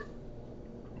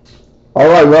All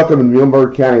right, welcome to the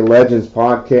Muhlenberg County Legends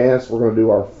podcast. We're going to do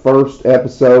our first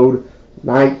episode,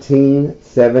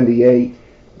 1978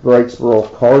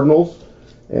 Drakesboro Cardinals.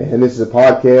 And this is a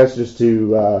podcast just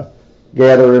to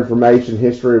gather information,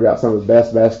 history about some of the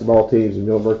best basketball teams in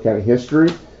Muhlenberg County history.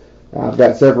 I've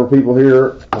got several people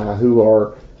here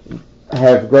who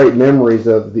have great memories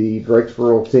of the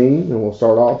Drakesboro team, and we'll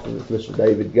start off with Mr.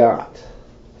 David Gott.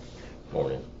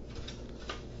 Morning.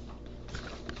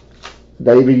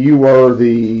 David, you were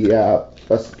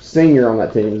a senior on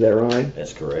that team, is that right?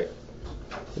 That's correct.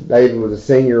 David was a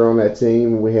senior on that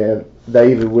team. We have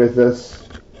David with us.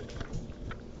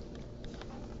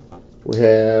 We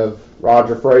have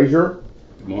Roger Frazier.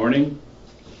 Good morning.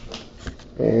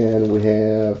 And we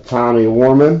have Tommy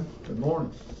Warman. Good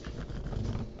morning.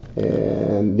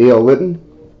 And Neil Litton.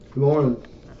 Good morning.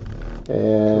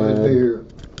 And Glad to be here.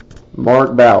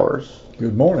 Mark Bowers.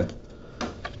 Good morning.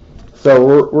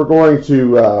 So we're going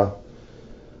to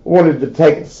wanted to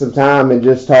take some time and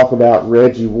just talk about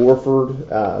Reggie Warford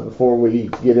before we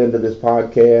get into this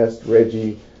podcast.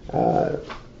 Reggie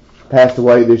passed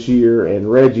away this year,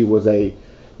 and Reggie was a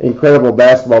incredible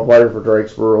basketball player for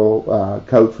Drakesboro,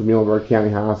 coach for Muhlenberg County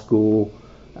High School.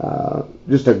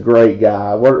 Just a great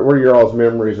guy. What are your all's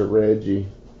memories of Reggie?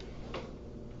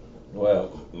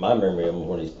 Well, my memory of him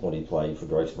when he played for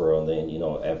Drakesboro, and then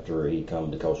after he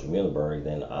come to coach for Muhlenberg,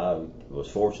 then I was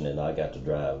fortunate I got to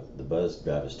drive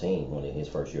his team when his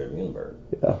first year at Muhlenberg.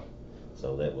 Yeah.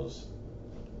 So that was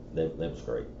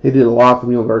great. He did a lot for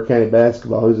Muhlenberg County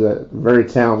basketball. He's a very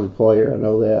talented player. I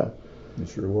know that. He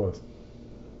sure was.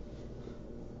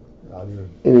 I do.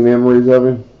 Any memories of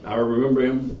him? I remember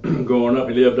him growing up.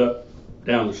 He lived up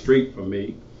down the street from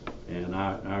me, and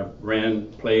I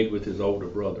played with his older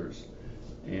brothers,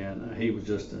 and he was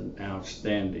just an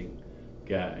outstanding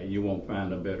guy. You won't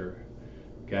find a better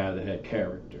guy that had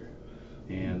character,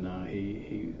 and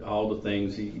he all the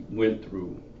things he went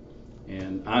through,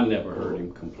 and I never heard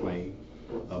him complain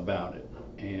about it.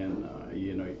 And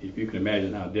if you can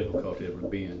imagine how difficult it would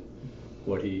be and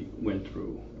what he went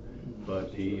through,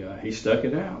 but he stuck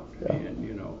it out. Yeah.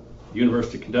 And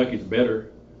University of Kentucky is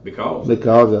better because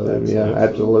of him. Yeah,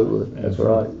 absolutely. That's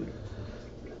right.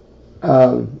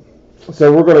 Absolutely.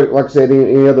 So we're going to, like I said,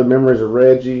 any other memories of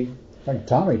Reggie? I think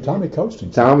Tommy coached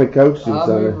him. Tommy coached him. I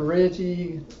remember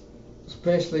Reggie,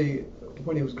 especially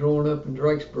when he was growing up in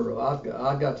Drakesboro.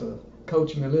 I got to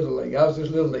coach him in Little League. I was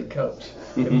his Little League coach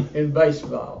in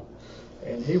baseball.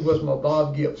 And he was my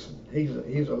Bob Gibson. He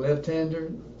was a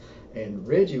left-hander. And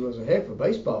Reggie was a heck of a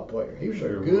baseball player. He was a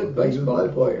good baseball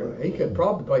player. He could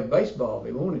probably play baseball if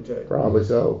he wanted to. Probably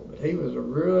so. But he was a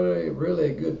really, really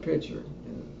a good pitcher.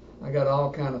 And I got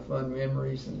all kind of fun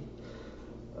memories, and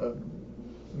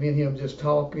me and him just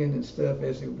talking and stuff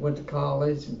as he went to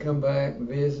college and come back and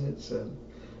visit. So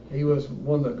he was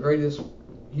one of the greatest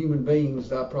human beings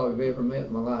that I probably have ever met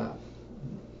in my life.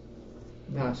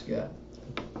 Nice guy.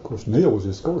 Of course, Neil was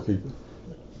his scorekeeper.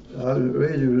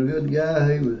 Reggie was a good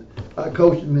guy. I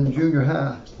coached him in junior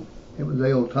high. It was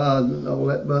Dale Todd and all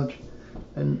that bunch.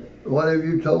 And whatever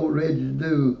you told Reggie to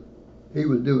do, he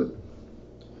would do it.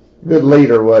 Good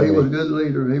leader, wasn't he? He was a good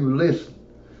leader. He would listen.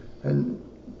 And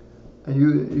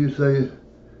you say,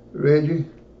 Reggie,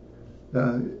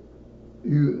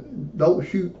 you don't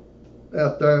shoot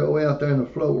way out there on the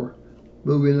floor.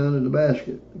 Move in under the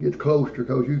basket. Get closer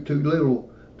because you're too little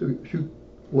to shoot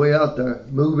way out there.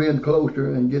 Move in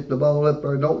closer and get the ball up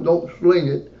there. Don't sling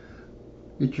it.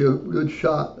 Get you a good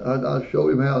shot. I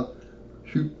showed him how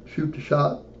shoot the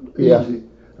shot easy. Yeah.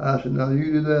 I said, now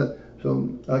you do that. So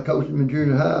I coached him in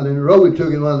junior high. Then Roby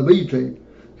took him on the B team.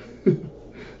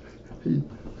 He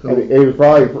was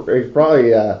probably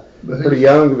pretty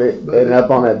young to be ending up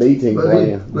on that B team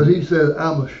playing. But he said,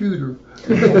 I'm a shooter.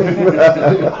 and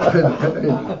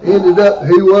ended up,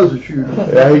 he was a shooter.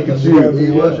 Yeah, he could shoot.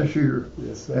 He was a shooter.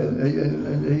 Yes, sir.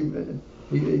 And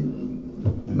he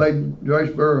made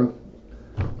Drakesboro.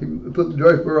 He put the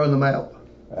Drakesboro on the map.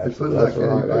 That's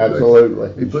right.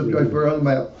 Absolutely. He put Drakesboro on the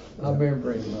map. I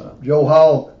remember him. Joe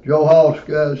Hall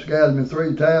scouted me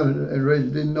 3 times, and Reggie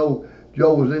didn't know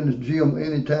Joe was in the gym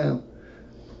any time.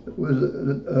 It was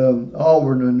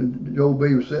Auburn, and Joe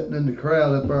B was sitting in the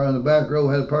crowd up there in the back row,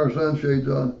 had a pair of sunshades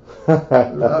on.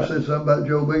 I said something about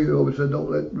Joe B. Joe said, don't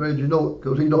let Reggie know it,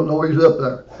 because he don't know he's up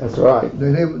there. That's right.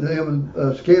 Then him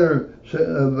and Skinner,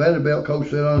 Vanderbilt coach,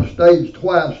 sat on stage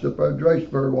twice up there at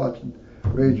Drakesboro watching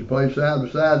Reggie play side by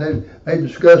side. They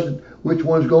discussed which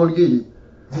one's going to get him.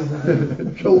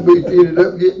 Joe B ended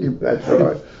up getting him. That's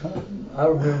right. I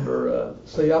remember,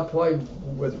 I played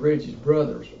with Reggie's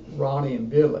brothers, Ronnie and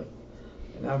Billy.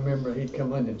 And I remember he'd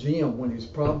come in the gym when he was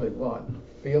probably,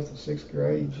 5th or 6th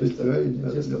grade, Sixth grade,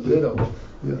 just a little.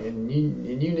 Yeah. And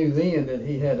you knew then that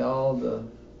he had all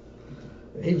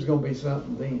he was going to be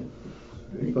something then.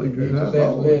 He played He junior was high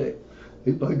ball. athletic.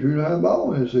 He played junior high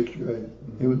ball in 6th grade.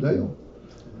 He was deal.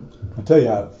 I tell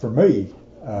you, for me,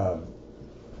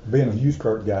 being a youth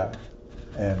court guy,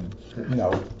 and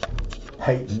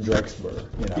hating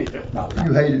Drakesboro, not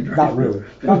You hated not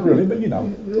Drakesboro. not really, but we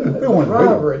wanted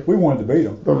Rivalry. to beat them. We wanted to beat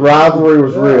them. The rivalry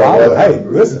was real. wasn't Hey,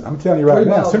 it? listen, I'm telling you right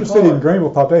now, 3 Central miles City and apart.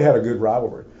 Greenville thought they had a good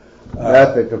rivalry.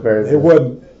 Nothing compared to It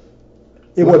wasn't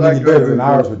Wasn't any like better than Drakesboro.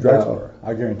 ours with No. Drakesboro.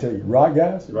 I guarantee you. Right,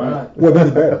 guys? Right. It wasn't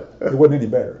any better. It wasn't any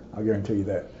better. I guarantee you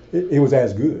that. It was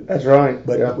as good. That's right.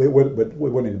 But yeah. it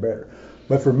wasn't any better.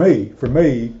 But for me,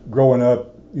 growing up,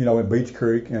 in Beach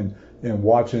Creek and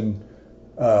watching,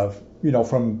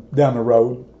 from down the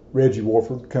road, Reggie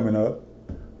Warford coming up,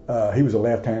 he was a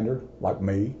left-hander like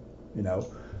me, and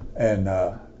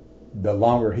the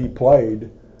longer he played,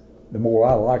 the more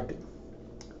I liked him.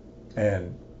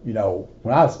 And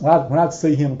when I'd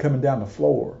see him coming down the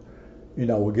floor,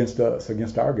 against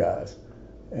our guys,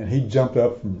 and he'd jump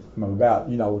up from about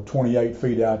 28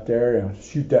 feet out there and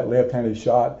shoot that left-handed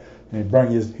shot, and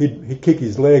he'd kick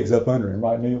his legs up under him,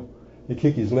 right, Neil? He'd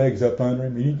kick his legs up under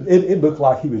him. It looked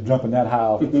like he was jumping that high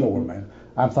off the floor, man.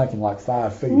 I'm thinking like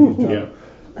 5 feet. He was jumping,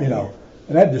 and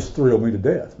that just thrilled me to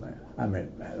death, man. I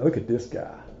mean, man, look at this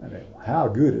guy. I mean, how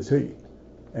good is he?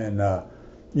 And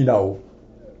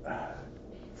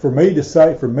for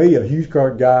me, a Hughes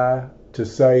Cart guy, to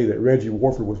say that Reggie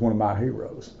Warford was one of my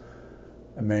heroes,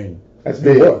 I mean, That's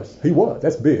big. He was.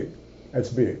 That's big. That's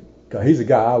big. 'Cause he's a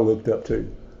guy I looked up to.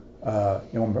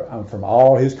 I'm from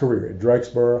all his career at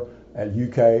Drakesboro, at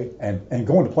UK, and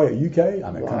going to play at UK.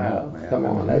 I mean, come on, man. Come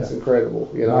on, that's Yeah. incredible.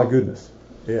 My goodness.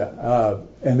 Yeah.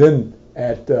 And then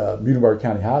at Muhlenberg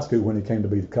County High School, when he came to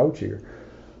be the coach here,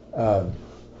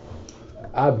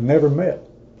 I've never met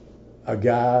a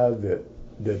guy that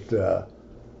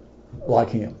like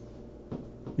him.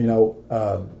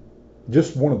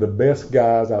 Just one of the best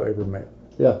guys I've ever met.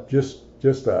 Yeah. Just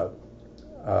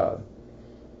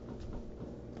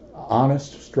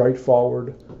honest,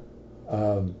 straightforward.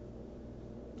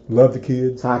 Love the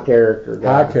kids. High character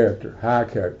guy. High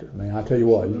character. Man, I tell you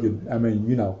what,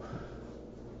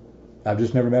 I've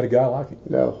just never met a guy like him.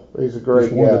 No, he's a great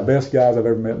He's guy. one of the best guys I've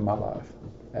ever met in my life.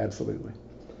 Absolutely.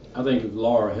 I think of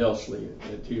Laura Helsley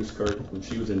at Hughes Court when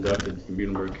she was inducted into the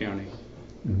Muhlenberg County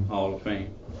Hall of Fame.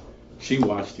 She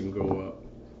watched him grow up.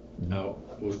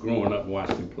 Was growing up and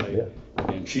watched him play. Yeah.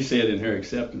 And she said in her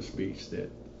acceptance speech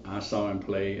that I saw him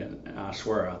play and I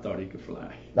swear I thought he could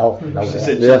fly. Oh, no She doubt.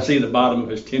 said Yeah. she'd see the bottom of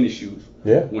his tennis shoes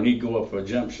Yeah, when he'd go up for a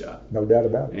jump shot. no doubt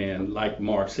about it. And like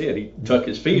Mark said, he tucked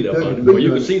his feet up Tuck under his him where feet you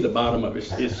could under. see the bottom of his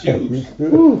shoes.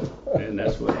 And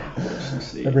that's what she I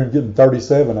said. remember getting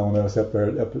 37 on us up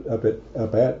there,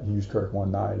 up at Hughes Kirk one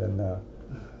night, and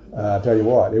I tell you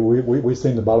what, we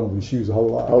seen the bottom of his shoes a whole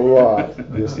lot. A lot.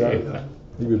 Yes, sir.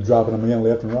 He was dropping them in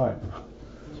left and right.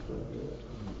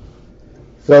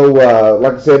 So,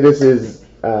 like I said, this is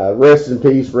rest in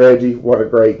peace, Reggie. What a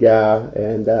great guy,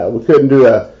 and we couldn't do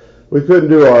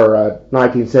our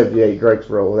 1978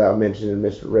 Drakesboro without mentioning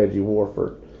Mr. Reggie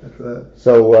Warford. That's right.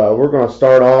 So we're going to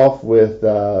start off with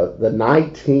the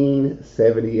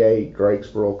 1978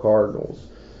 Drakesboro Cardinals.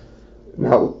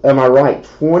 Now, am I right?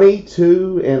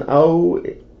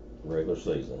 22-0 Regular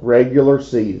season. regular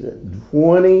season.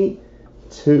 22-0,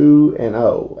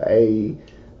 a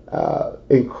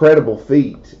incredible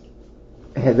feat.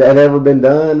 Had that ever been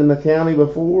done in the county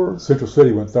before? Central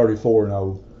City went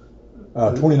 34-0,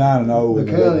 29-0 in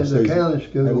the regular season. The county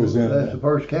school. It was That's the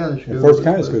first county school. the first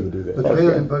county school to do that. But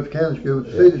Okay. first county school,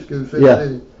 the city school, city.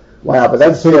 Yeah. Wow, but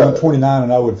that's City went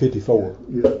 29-0 and 54.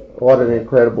 Yeah. what an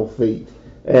incredible feat.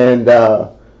 And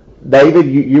David,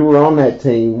 you were on that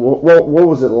team. What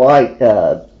was it like?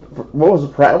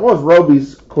 What was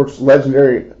Roby's, of course,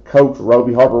 legendary coach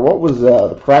Roby Harper? What was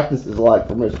the practices like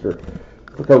for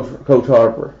Coach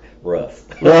Harper? Rough.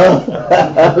 Oh,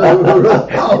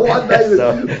 what David?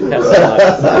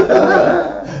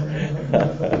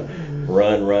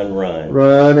 Run.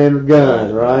 Run and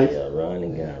gun, right? Yeah, run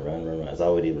and gun. Run. That's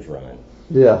all we did was run.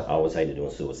 Yeah, I always hated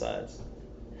doing suicides.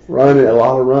 running, a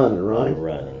lot of running, right?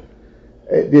 Running.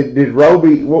 Did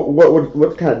Roby?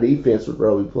 What kind of defense would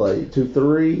Roby play?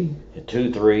 2-3,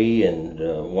 2-3 and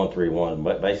 1-3-1.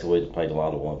 But basically, we played a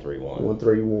lot of 1-3-1.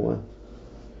 1-3-1.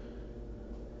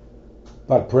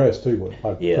 Like press too,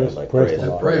 Yeah, like press. a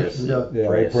lot. Press, yeah. Yeah,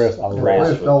 they pressed a lot.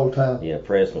 Pressed all the time. Yeah,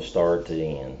 press from start to the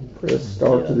end. Press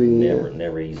start to the end.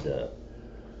 Never eased up.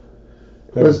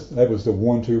 That was the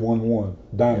 1-2-1-1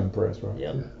 diamond press, right?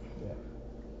 Yep.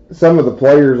 some of the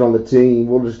players on the team,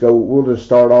 we'll just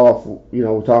start off,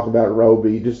 we'll talk about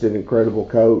Roby, just an incredible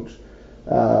coach.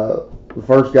 The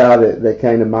first guy that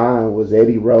came to mind was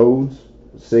Eddie Rhodes,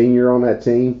 senior on that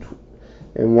team,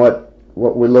 and what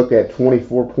we look at,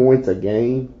 24 points a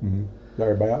game. Mm-hmm.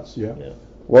 Thereabouts, yeah.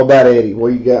 What about Eddie? What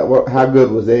you got? How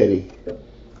good was Eddie?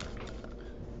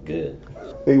 Good.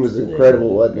 He was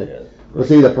incredible, wasn't he? Yeah. Was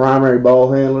he the primary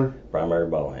ball handler? Primary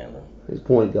ball handler. He's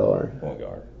point guard. Point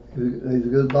guard. He's a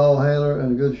good ball handler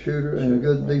and a good shooter and a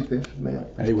good defensive man.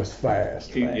 And he was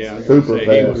fast. Yeah, Super he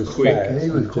fast. was quick. Fast. He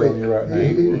was I'm quick. telling you right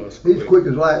now. He's quick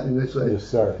as lightning, they say. Yes,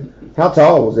 sir. How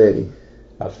tall was Eddie?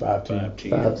 About 5'10".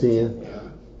 5'10".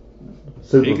 He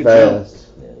Super could fast.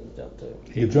 Yeah, he jumped too.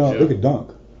 He could jump. He could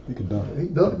dunk. He could dunk. He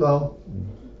dunked the ball.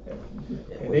 Yeah,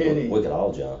 And Eddie- we could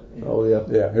all jump. Oh yeah.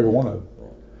 Yeah, every one of them.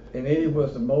 And Eddie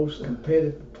was the most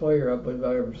competitive player I believe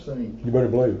I ever seen. You better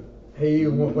believe it.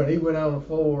 When he went on the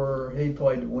floor, he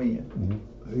played to win.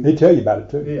 He'd tell you about it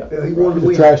too. Yeah. Yeah, he wanted to He's a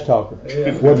win. trash talker.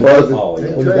 Yeah. Wasn't Was he? it? Oh,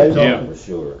 yeah. Was he Dave? Yeah. For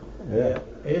sure. Yeah.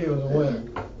 Eddie was a winner.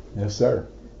 Yes, sir.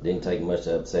 Didn't take much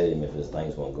to upset him if his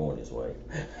things weren't going his way.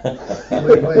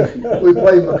 We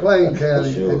played McLean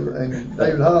County, Sure. and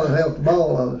David Holland helped the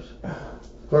ball on us.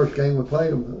 First game we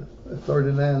played them,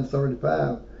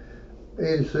 39-35.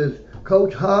 Eddie says,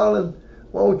 Coach Holland,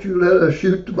 won't you let us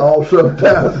shoot the ball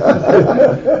sometime?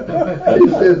 He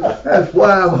said, that's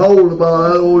why I'm holding the ball.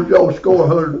 I don't want y'all to score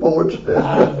 100 points.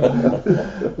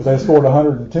 They scored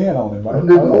 110 on him. And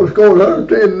then we'll score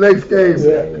 110 the next game.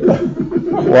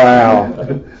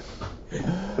 Wow.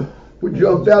 We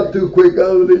jumped out too quick, they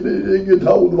didn't get to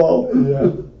hold the ball.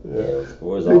 Yeah. Yeah,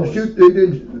 boys Didn't always, shoot. They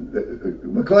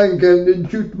didn't. McLean County didn't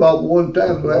shoot the ball one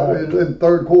time in the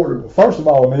third quarter. First of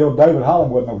all, Neil, David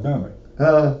Holland wasn't no dummy.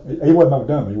 He wasn't no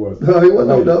dummy, was he? No, he wasn't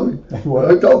no dummy. He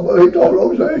wasn't. He told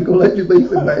Rose, I ain't gonna let you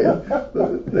beat me, man.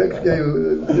 But next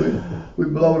game, we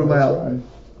blowed them out.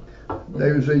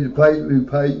 David said, you paid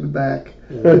me back.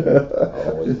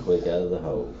 always quick out of the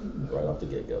hole, right off the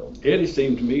get-go. Eddie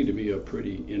seemed to me to be a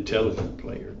pretty intelligent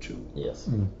player too. Yes.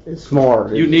 It's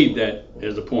smart. You need that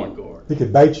as a point guard. He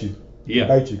could bait you. Yeah.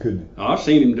 Bait you, couldn't I've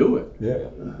seen him do it, he?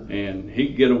 Yeah. and he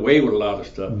could get away with a lot of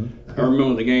stuff. I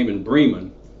remember the game in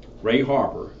Bremen. Ray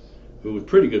Harper, who was a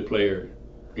pretty good player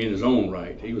in his own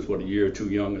right. He was, a year or two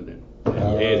younger than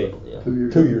Eddie. Yeah. 2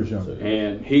 years younger.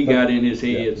 And he got in his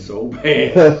head so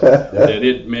bad that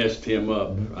it messed him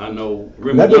up. I know. That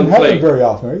Remember didn't one happen play? very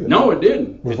often either. No, it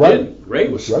didn't. With It Ray. didn't. Ray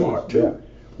was Ray smart was- too. yeah.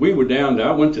 We were down there.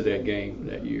 I went to that game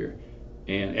that year,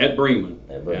 and at Bremen,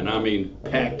 and I mean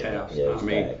packed house. Yeah, it I was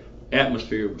mean, packed.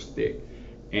 atmosphere was thick,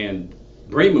 and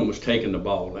Bremen was taking the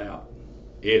ball out.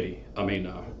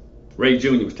 Ray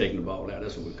Jr. was taking the ball out.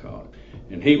 That's what we called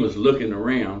it. And he was looking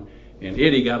around, and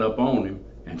Eddie got up on him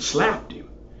and slapped him.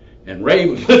 And Ray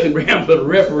was looking around for the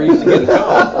referees to get a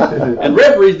call. And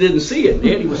referees didn't see it. And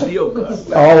Eddie was still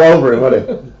good. All over him,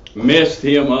 wasn't Messed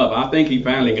him up. I think he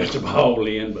finally got the ball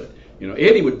in, but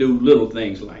Eddie would do little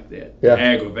things like that Yeah. to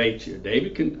aggravate you.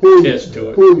 David can Pull attest to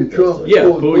it. your trunk. Yeah,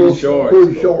 pull your shorts.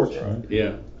 Pull your shorts.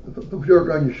 Yeah, Put your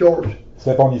shirt on your shorts.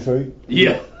 Step on your feet.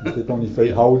 yeah. Step on your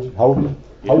feet. Hold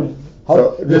you.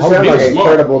 So this He sounds like was an smart.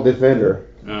 incredible defender.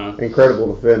 Uh,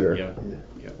 Incredible defender.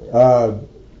 yeah.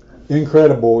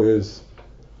 Incredible is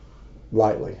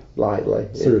lightly. Lightly.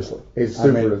 Seriously. He's a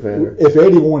super defender. If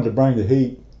Eddie wanted to bring the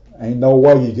heat, ain't no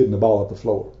way you getting the ball up the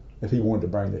floor. If he wanted to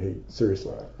bring the heat,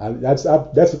 seriously, that's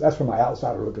from my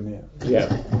outsider looking in.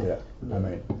 Yeah. Yeah, I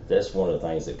mean, That's one of the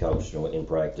things that coached in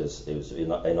practice. It was, it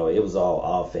was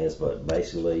all offense, but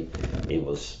basically it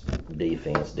was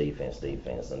defense,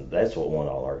 and that's what won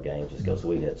all our games, is because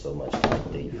we had so much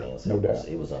defense. No doubt.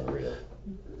 It was unreal.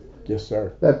 yes,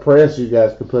 sir, That press you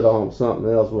guys could put on something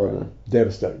else, wasn't it?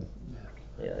 devastating.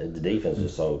 Yeah, the defense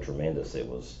was so tremendous. It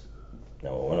was,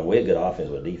 when we had good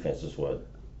offense, but defense is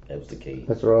that was the key.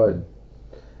 That's right.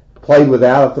 Played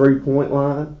without a 3-point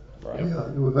line. Right. Yeah,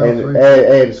 without And three.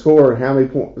 had scored how many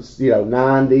points?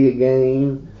 90 a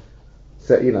game.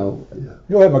 So,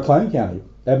 That McLean County,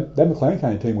 that McLean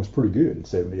County team was pretty good in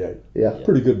 '78. yeah.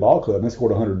 Pretty good ball club. And they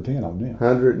scored 110 on them.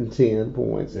 110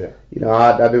 points. Yeah.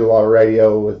 I do a lot of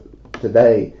radio with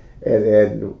today,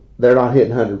 and they're not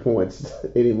hitting 100 points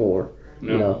anymore.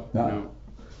 No.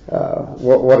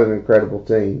 What an incredible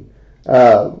team.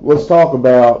 Let's talk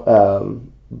about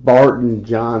Barton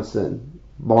Johnson.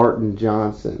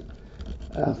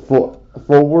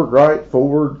 Forward, right?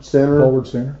 Forward center. Forward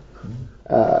center.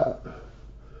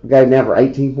 Guy never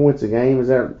 18 points a game. Does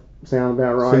that sound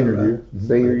about right? Senior year. Mhm.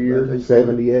 Senior year,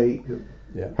 78.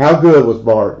 Yeah. How good was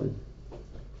Barton?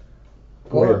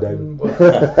 Go ahead, Barton David.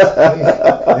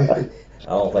 was- I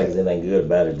don't think there's anything good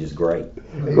about it. Just great.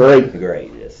 Great.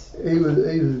 Great. Yes. He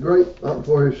was great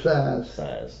for his size.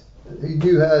 Size. He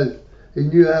knew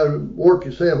how to work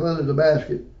himself under the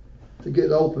basket to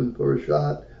get open for a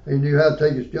shot. He knew how to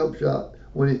take his jump shot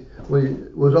when he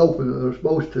was open or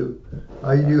supposed to.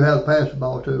 He knew how to pass the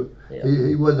ball too. Yeah.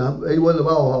 He wasn't a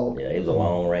ball hog. Yeah, he was a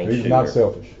long range He's shooter. not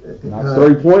selfish. Not Uh,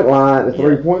 selfish. 3-point line. The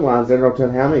 3-point line's there. Don't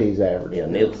tell how many he's averaged. Yeah,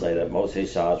 Neil would say that most of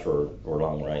his shots were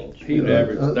long range. He'd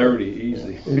average 30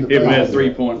 easy. in the If foul. at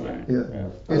 3-point line.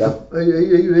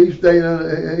 He stayed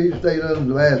under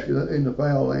the basket in the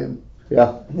foul line.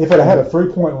 Yeah. If it had a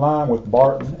 3-point line with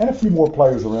Barton and a few more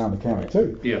players around the county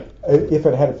too. Yeah. If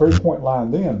it had a 3-point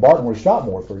line, then Barton would have shot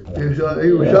more 3-pointers. He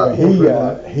was shot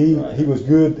more He was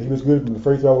good. He was good from the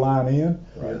free throw line in.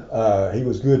 He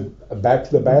was good back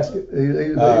to the basket.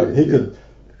 He could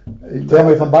tell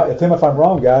me if I'm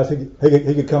wrong, guys. He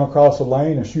could come across the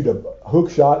lane and shoot a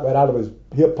hook shot right out of his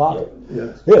hip pocket.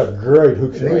 Yeah. He had a great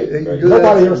hook shot.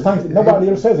 Nobody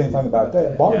ever says anything about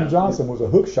that. Barton Yeah. Johnson was a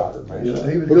hook shotter, man. He was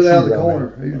Hook good out of the shooter,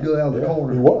 corner. man. He was good out of the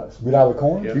corner. He was good out of the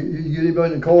corner. Yeah. You get him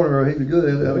in the corner, he was good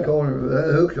out of the corner.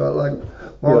 That hook shot, like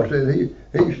Mark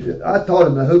said, I taught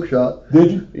him the hook shot.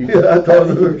 Did you? Yeah, I taught him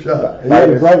the hook shot. He had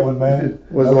a great one, man.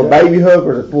 Was it a baby hook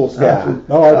or the full sky?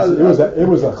 No, it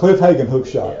was a Cliff Hagan hook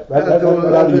shot. Right out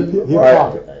of your hip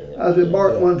pocket. I said,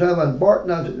 Bart, one time,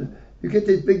 I said, you get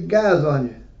these big guys on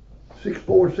you,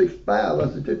 6'4", 6'5".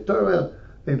 I said, just turn around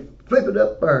and flip it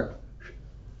up there.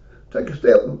 Take a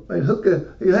step and hook it.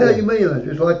 How you mean?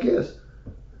 Just like this.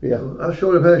 Yeah. I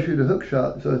showed him how to shoot a hook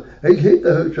shot. So he hit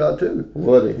the hook shot too.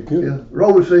 Would he? Yeah.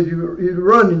 Roller said, you're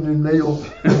running, you Neil.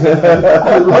 You're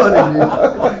running.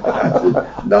 I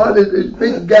said, no, this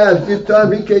big guy's good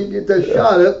time. He can't get that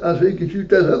shot up. I said, he can shoot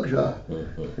that hook shot.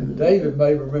 David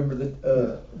may remember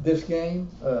this game.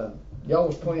 Y'all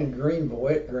was playing Greenville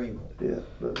at Greenville. Yeah.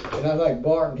 And I think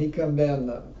Barton, he come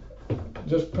down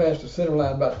just past the center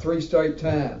line about 3 straight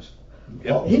times.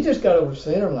 Yep. He just got over the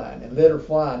center line and let her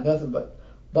fly, nothing but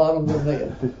bottom of the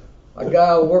net. A guy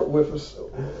I worked with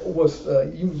was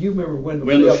you remember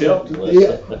Wendell Shelton?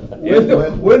 Yeah.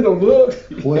 Wendell looked.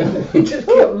 He just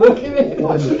kept looking at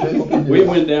it. We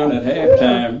went down at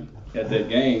halftime at that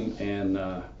game, and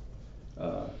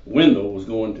Wendell was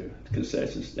going to the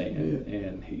concession stand,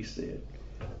 and he said,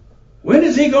 "When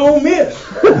is he gonna miss?"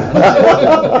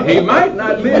 He might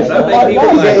not miss. I think he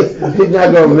was like He's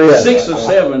not gonna miss. 6 or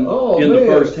 7 in the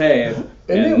first half,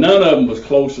 and none of them was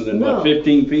closer than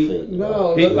 15 feet.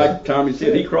 No, He, like Tommy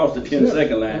said, he crossed the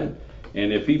 10-second line,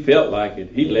 and if he felt like it,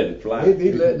 he'd let it fly.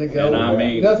 He letting it go. And I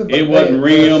mean, Nothing but it wasn't bad.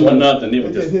 rim or nothing. It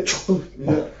was just,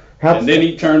 Yeah. and then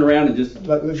he turned around and just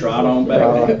trot on back.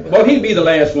 Well, he'd be the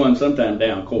last one sometime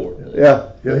down court, Yeah.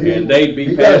 and they'd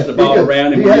be passing the ball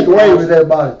around him. He had to wait with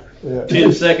everybody.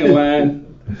 10-second line,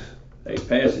 they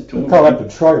pass it to We him. call that the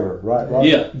trailer, right?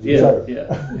 Yeah, The yeah, trailer.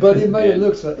 yeah. But he made it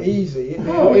look so easy.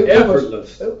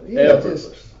 Effortless, Yeah,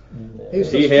 effortless.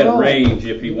 Just, He had range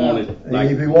if he wanted.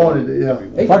 If he wanted it, yeah.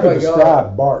 If I could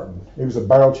describe Barton, he was a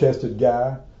barrel-chested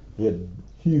guy. He had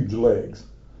huge legs,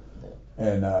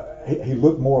 and he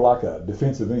looked more like a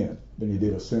defensive end than he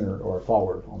did a center or a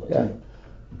forward on the team.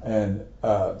 And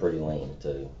Pretty lean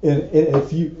too.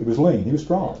 it was lean. He was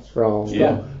strong. Strong.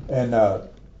 Yeah. And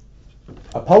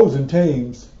opposing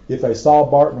teams, if they saw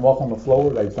Barton walk on the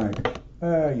floor, they'd think,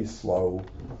 he's slow.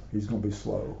 He's going to be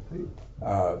slow.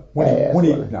 No,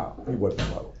 he wasn't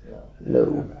slow.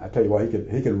 No. I tell you what,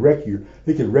 he could wreck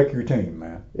your team,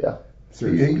 man. Yeah. He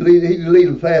could lead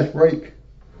a fast break.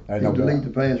 I He know could lead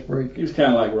that. the fast break. He was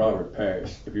kind of like Robert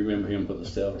Parrish, if you remember him for the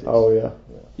Celtics. Oh yeah.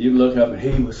 You look up and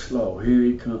he was slow. Here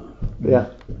he comes. Yeah.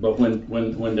 But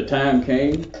when the time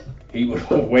came, he would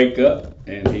wake up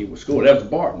and he would score. That was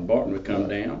Barton. Barton would come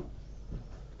down,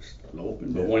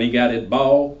 sloping. But when he got his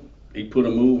ball, he put a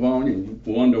move on you and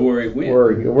you wonder where he went.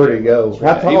 Where'd he go?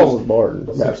 How He tall was- was Barton?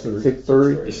 About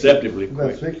 6'3". Deceptively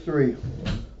About quick. 6'3".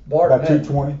 Barton About had,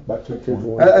 220. About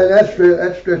 220. And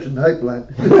that's stretching the hip line.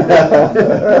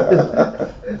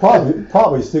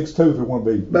 Probably 6'2" if we want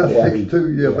to be. About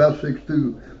 6'2", yeah, about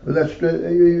 6'2". But that's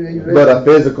But a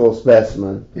physical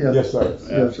specimen. yeah, Yes, sir.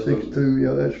 yeah, Absolutely. 6'2",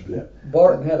 yeah, that's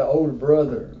Barton had an older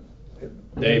brother,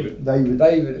 David. David.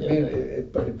 David.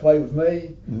 He played with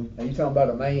me, Mhm. and you talking about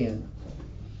a man.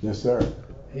 Yes, sir.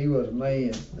 He was a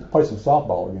man. Played some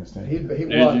softball against him. He Did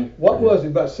was, you? what was he,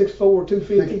 about 6'4",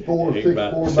 250? 6'4", He's 6'4",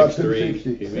 about 6'3".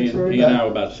 260. He and I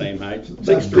were about the same height.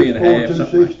 6'3" and a half,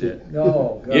 something like that.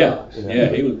 Oh, gosh. Yeah,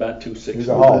 he was about 260. He's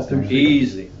a hog. man.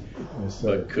 Easy, Yes,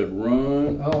 sir. but could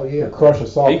run. Oh, yeah. Crush a He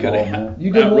softball, could man.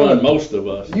 You didn't outrun want- most of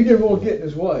us. You didn't want to get in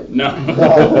his way. No.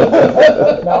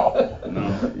 No.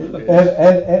 No.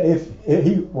 And if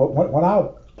he when I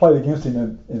played against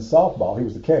him in softball, he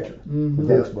was the catcher for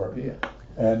Drakesboro. Yeah.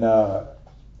 And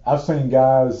I've seen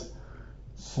guys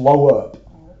slow up.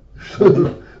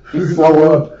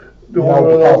 Slow up.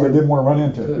 Because they didn't want to run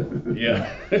into it.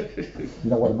 Yeah. You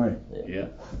know what I mean? Yeah.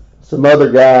 Some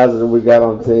other guys that we got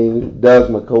on the team, Doug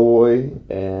McCoy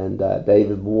and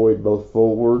David Boyd, both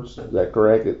forwards. Is that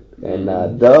correct? And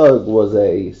Doug was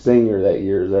a senior that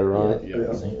year. Is that right?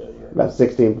 Yeah. About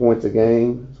 16 points a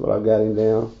game. That's what I've got him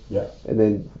down. Yeah. And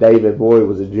then David Boyd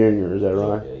was a junior. Is that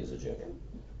right? Yeah, he's a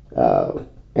junior.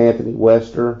 Anthony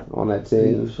Wester on that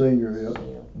team. He's a senior, yeah.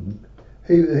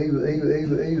 He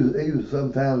was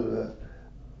sometimes,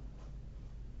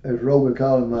 as Robert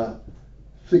called him, my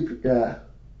secret guy.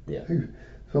 Yeah.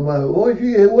 Somebody,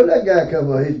 where'd that guy come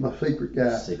from? He's my secret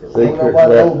guy. Secret. Don't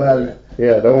nobody know about him.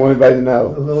 Yeah, don't want anybody to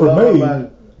know. Don't know about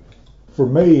him. For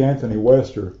me, Anthony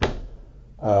Wester,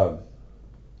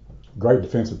 great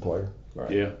defensive player.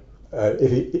 Right. Yeah.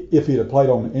 If he'd have played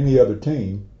on any other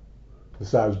team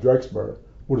besides Drakesboro,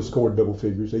 would have scored double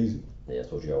figures easy. Yeah,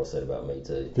 that's what you always said about me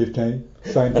too. 15.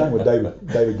 Same thing with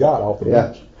David Gott off the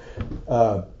Yeah.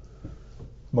 bench.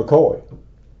 McCoy,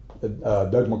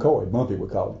 Doug McCoy, Bumpy would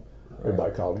call him.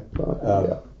 Everybody called him.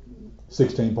 Yeah.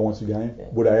 16 points a game.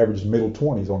 Would have averaged middle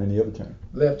 20s on any other team.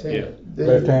 Left-handed.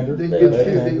 Left-hander.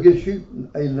 Didn't get shooting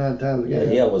 8 or 9 times a Yeah, game.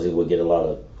 he always would get a lot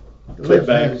of Tip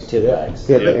backs. tip backs.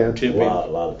 Tip Yeah, backs. tip A lot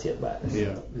of tip backs.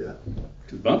 Yeah. Yeah.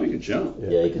 'Cause Bumpy could jump.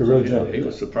 Yeah, he could really jump. jump. He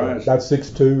was surprised. About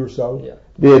 6'2" or so. Yeah.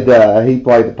 Did he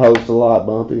play the post a lot,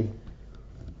 Bumpy?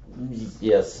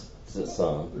 Yes,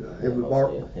 some. Him and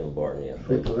Barton. Yeah, him and Barton, yeah.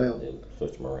 Switch them out.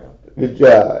 Switch them around. Good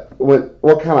job.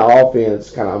 What kind of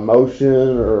offense? Kind of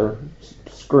motion or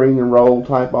screen and roll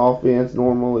type offense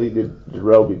normally did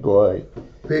Roby play?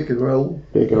 Pick and roll.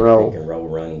 Pick and roll. Pick and roll,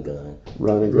 running gun.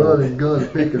 Running Running gun,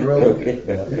 pick and roll.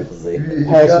 That was it. You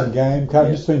Passing got- game. Kind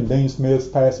of, you seen Dean Smith's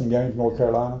passing game from North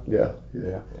Carolina? Yeah.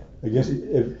 Yeah. Against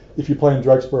if you're playing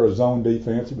Drakesboro zone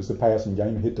defense, it was the passing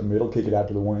game. Hit the middle, kick it out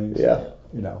to the wings. Yeah.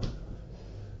 You know,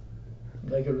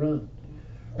 They could run.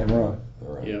 and run.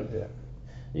 Right. Yeah.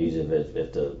 Usually,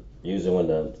 usually when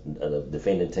the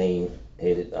defending team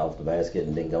hit it off the basket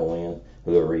and didn't go in,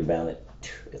 whoever rebounded,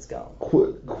 it's gone.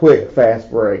 Quick,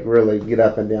 fast break. Really get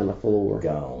up and down the floor.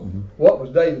 Gone. What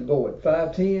was David Boyd?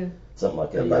 5'10"? Something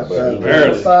like that. About Yeah, but he Barely.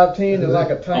 was, 5'10" and like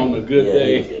a On the tank. good yeah,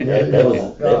 day.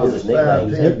 that was his nickname.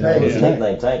 That was his Tanky.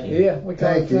 nickname, Tanky. Yeah, we call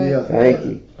him Thank you, yeah. tank.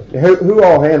 Thank you. Who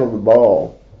all handled the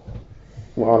ball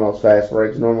on those fast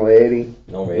breaks? Normally Eddie.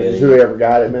 Normally Just Eddie. Whoever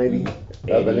got it, maybe. Up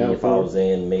and Eddie, down the if I floor. was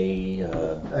in, me,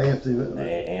 Anthony.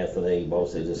 Anthony,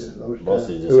 mostly just Whoever,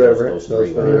 those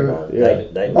three. those three, yeah.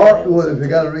 David Martin would, if he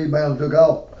got a rebound, took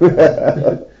off.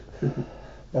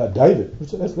 David.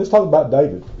 Let's talk about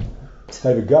David.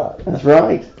 David Gott. That's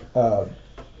right.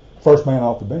 First man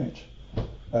off the bench.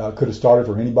 Could have started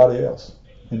for anybody else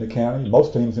in the county.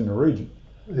 Most teams in the region.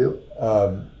 Yep.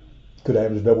 Could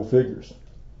average double figures.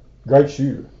 Great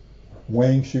shooter.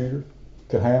 Wing shooter.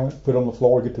 Could handle it. Put it on the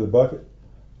floor. Get to the bucket.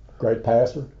 Great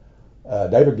passer.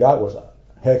 David Gott was a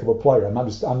heck of a player.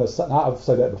 I've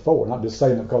said that before. Not just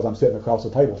saying it because I'm sitting across the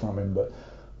table from him,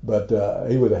 but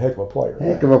he was a heck of a player.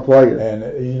 Heck of a player. And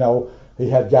he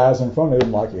had guys in front of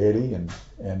him like Eddie and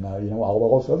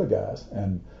all those other guys,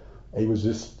 and he was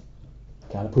just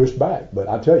kind of pushed back. But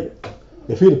I tell you,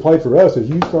 if he'd have played for us as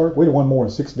youth start, we'd have won more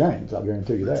than 6 games. I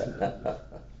guarantee you that.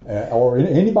 Or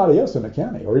anybody else in the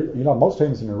county, or most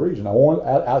teams in the region,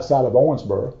 outside of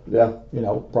Owensboro. Yeah.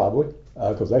 Probably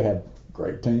because they had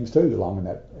great teams too along in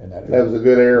that That area. was a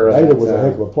good era. David was a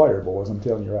heck of a player, boys. I'm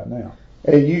telling you right now.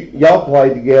 And y'all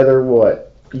played together.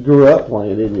 What? You grew up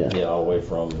playing, didn't you? Yeah, all the way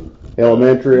from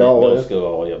Elementary, all the middle way. school,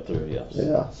 all the way up through. Yes.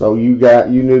 Yeah. So you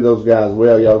knew those guys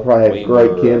well. Y'all probably had We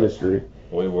great were- chemistry.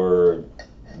 We were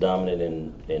dominant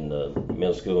in the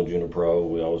middle school and junior pro.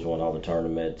 We always won all the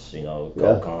tournaments.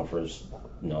 Yeah. Conference.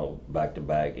 Back to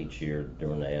back each year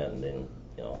during that, and then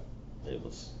it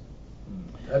was.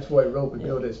 That's the way Rope would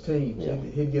build his teams. Yeah.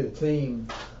 He'd get a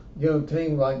young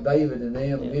team like David and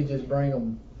them, and he'd just bring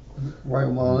them. Bring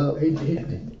them all up.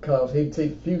 Because he'd see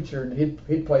the future, and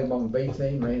he'd play them on the B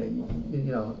team.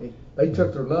 Man, they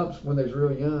took their lumps when they was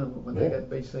real young, but when they got to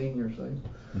be seniors,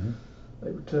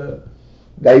 they were tough.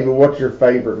 David, what's your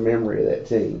favorite memory of that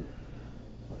team?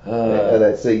 Of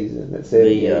that season, that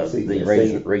 78 season.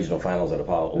 The regional finals at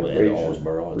Apollo, at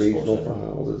Owensboro, at the Regional Sports Center.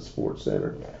 finals at the Sports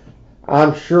Center.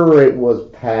 I'm sure it was a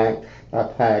packed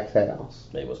house.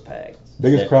 It was packed.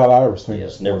 Biggest crowd I ever seen. Yeah,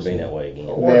 it's never been that way again.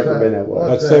 Never been that way.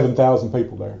 That's 7,000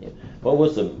 people there. What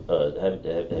was the?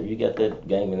 Have you got that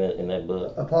game in that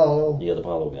book? Apollo. Yeah, the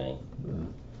Apollo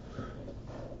game.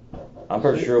 I'm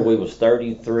pretty sure we was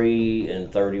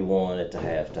 33-31 at the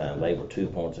halftime. They were 2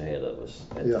 points ahead of us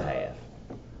at the half.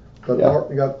 But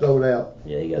Martin got thrown out.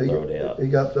 Yeah, he got thrown out. He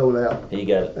got thrown out. He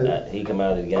come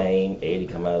out of the game. Eddie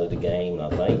come out of the game,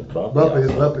 and I think Bumpy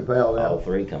fouled out. All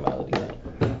three come out of the game.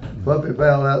 Bumpy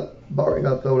fouled out. Martin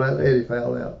got thrown out. And Eddie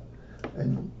fouled out.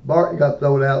 And Martin got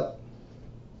thrown out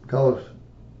because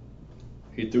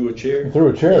He threw a chair. He threw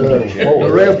a chair.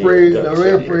 the referee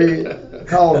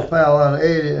called a Yeah. foul on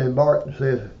Eddie, and Martin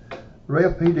says,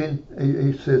 "Ref, he didn't."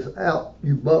 He says, "Out,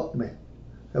 you bumped me."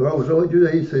 And Rose told you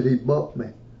that. He said he bumped me.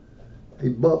 He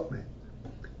bumped me.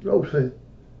 Rose said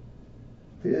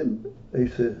he didn't. He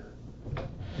said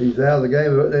he's out of the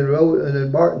game. And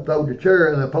then Martin threw the chair,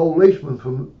 and the policeman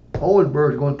from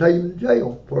Owensboro is going to take him to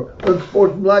jail for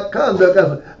unsportsmanlike conduct. I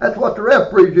said, that's what the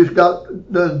referee just got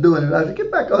done doing. I said, get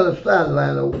back on the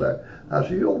sideline over there. I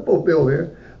said, you don't supposed to be over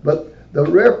here. But the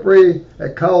referee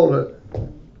had thrown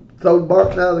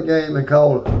Martin out of the game and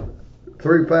called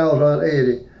 3 fouls on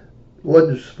Eddie.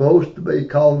 Wasn't supposed to be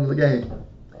calling the game.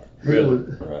 He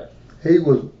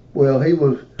was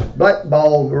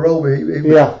blackballed for over.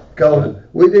 Because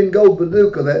we didn't go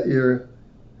Paducah that year.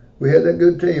 We had that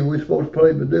good team. We were supposed to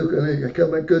play Paducah, and they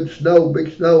come in good snow,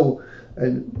 big snow,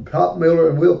 and Pop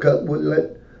Miller and Wilcutt wouldn't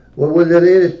let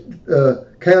any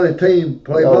county team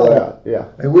play ball. Yeah.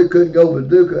 And we couldn't go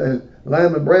Paducah. And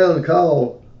Lyman Brown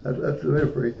called. That's the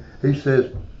referee. He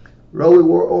says, Rowie,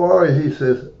 where are you? He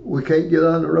says, we can't get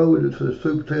on the road. It says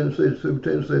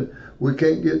superintendent said we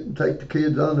can't take the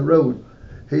kids on the road.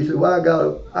 He said, well,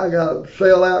 I got a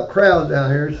sell-out crowd down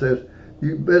here. He says,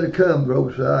 you better come, bro.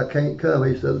 He said, I can't come.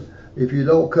 He said, if you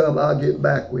don't come, I'll get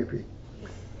back with you.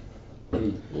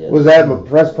 Was that's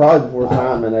probably before the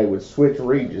time when they would switch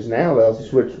regions. Now they'll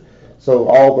switch, so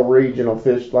all the regional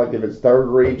fish, like if it's third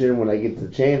region, when they get to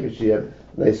the championship,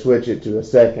 they switch it to a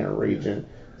second region,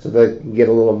 so they can get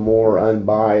a little more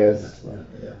unbiased.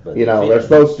 But they're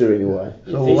supposed to anyway.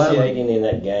 Officiating in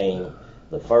that game,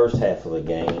 the first half of the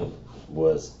game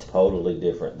was totally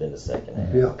different than the second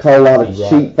half. Yeah. Call a lot of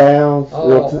cheap fouls. I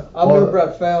remember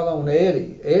that foul on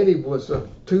Eddie. Eddie was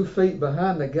 2 feet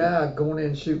behind the guy going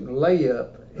in shooting a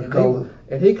layup. And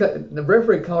the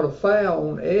referee called a foul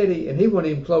on Eddie, and he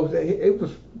wasn't even close. It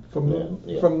was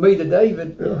from me to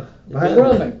David from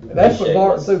him. That's what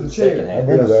Martin threw the chair. I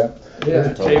remember that.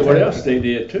 Yeah. Tell you what else they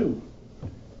did too.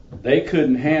 They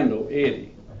couldn't handle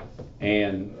Eddie,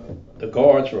 and the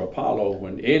guards for Apollo,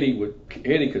 when Eddie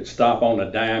could stop on a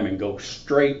dime and go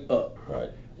straight up. Right.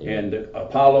 And the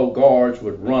Apollo guards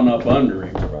would run up under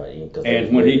him. Right.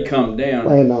 And when he come down,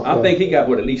 I think he got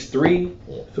at least three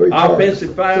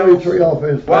offensive fouls Three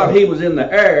offensive while fouls. he was in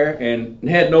the air and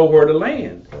had nowhere to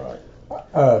land. Right.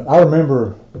 I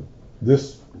remember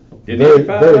this Did very, he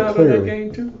foul very out of that clearly.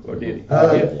 game too, or did he?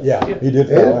 Yeah, he did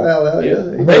He foul out. fouled out. Yeah.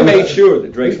 Yeah. They made sure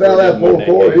that He Drakesboro fouled out didn't win fourth that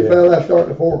quarter. game. He fouled out starting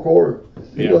the fourth quarter.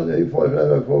 He Yeah. fouled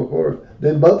out fourth quarter.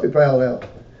 Then Bumpy fouled out.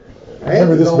 I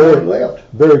remember this left.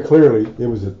 very clearly. It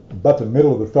was about the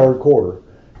middle of the third quarter.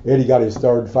 Eddie got his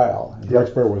third foul. And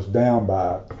Drakesboro was down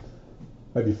by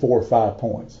maybe 4 or 5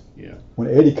 points. Yeah. When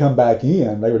Eddie come back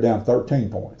in, they were down 13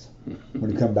 points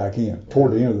when he come back in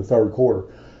toward the end of the third quarter.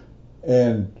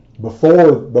 And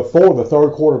before the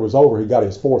third quarter was over, he got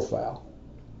his 4th foul.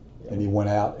 And he went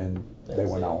out and they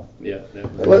went on. Yeah.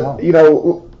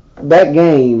 Well, that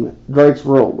game,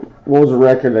 Drakesboro, what was the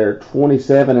record there?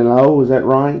 27-0, is that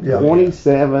right? Yeah.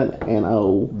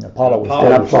 27-0. Apollo was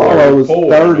And Apollo was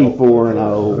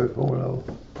 34-0. 34-0.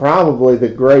 Probably the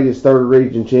greatest third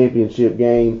region championship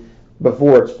game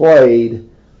before it's played.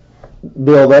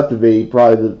 Build up to be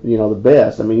probably the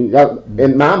best. I mean,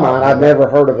 in my mind, I've never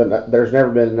heard of there's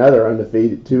never been another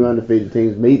two undefeated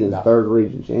teams meet in the third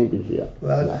region championship.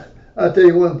 Well, I'll tell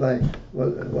you one thing.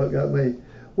 What got me?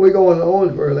 We go into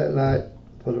Owensboro that night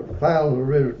for the finals of the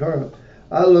regional tournament.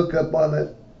 I look up on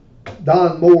that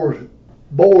Don Moore's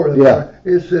board. Yeah.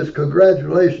 It says,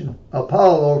 "Congratulations,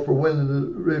 Apollo, for winning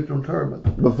the regional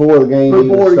tournament." Before the game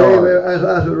Before the even game, started.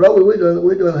 I said, "Robbie,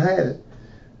 we done had it."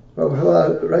 So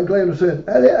I ran claim and said,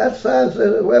 "That sign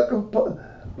says, welcome,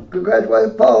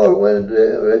 congratulations, Apollo, for winning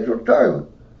the regional tournament."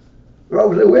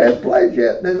 Robbie said, "We haven't played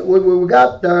yet." And then when we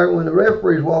got there, when the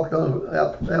referees walked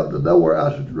out the door,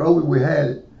 I said, "Robbie, we had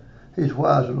it." He said,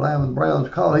 "Why?" I said, "Lyman Brown's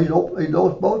called. He's not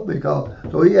supposed to be called."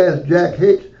 So he asked Jack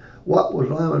Hicks, what was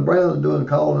Lyman Brown doing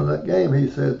calling that game? He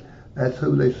said, "That's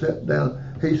who they set down."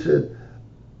 He said,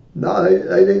 "No,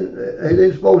 they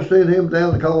didn't supposed to send him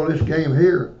down to call this game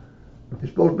here.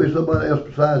 It's supposed to be somebody else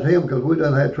besides him because we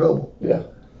done had trouble." Yeah.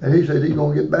 And he said he's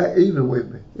gonna get back even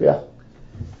with me. Yeah.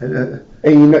 And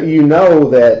And you know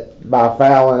that by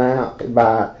fouling out,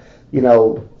 by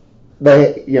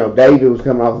David was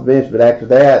coming off the bench, but after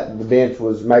that, the bench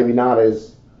was maybe not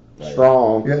as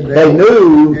strong. Yeah, They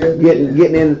knew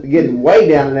getting way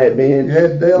down in that bench. You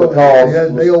had Dale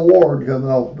because Ward coming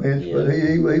off the bench, but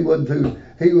Yeah. he wasn't too.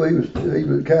 He was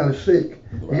kind of sick.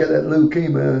 He had that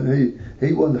leukemia, and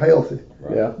he wasn't healthy.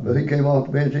 yeah. But he came off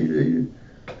the bench.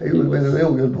 He would have been a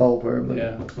real good ball player. But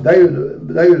Yeah. David's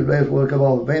the best one to come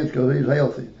off the bench because he's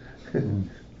healthy. Tried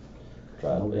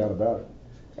to No be. doubt about it.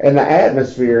 And the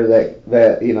atmosphere that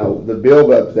the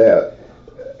build up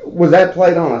was that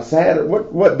played on a Saturday?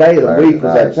 What day of the Saturday week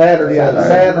was that? night. Saturday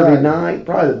Saturday night.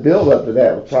 Probably the build up to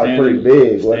that was probably pretty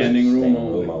big. wasn't it? Standing room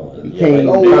Standing room only. only. You can't even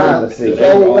Sold find out. the seat.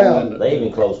 Sold out. They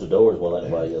even closed the doors when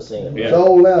nobody else seen it. Yeah.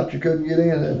 Sold out. You couldn't get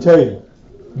in. I tell you,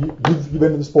 you've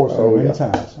been to the sports center many yeah.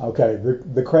 times. Okay,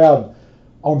 the crowd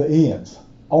on the ends,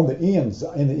 in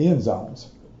the end zones,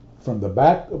 from the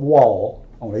back wall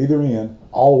on either end,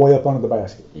 all the way up under the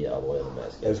basket, Yeah, all the way to the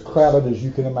basket. as crowded as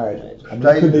you can imagine. I mean,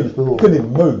 Stadium full. you couldn't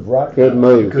even move, right? Couldn't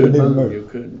move. Couldn't even move. move. You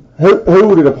couldn't.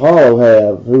 Who did Apollo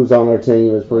have? Who was on their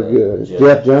team? Was pretty good.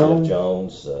 Jeff Jones. Jeff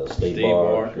Jones, Steve Steve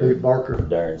Barker, Steve Barker.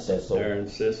 Darren Sissel, Darren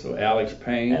Sissel, Alex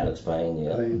Payne, Alex Payne.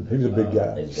 Yeah. He was a big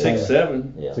guy. He's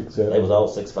 6'7". Yeah. 6'7". They was all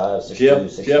 6'5", 6'2", Jeff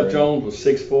 6'3". Jones was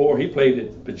 6'4". He played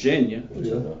at Virginia.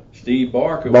 Virginia. Steve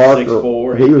Barker was Barker,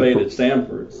 6'4". he He was played pr- at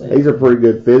Stanford. He's a pretty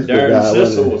good physical Darren guy.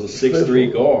 Sissel wasn't was a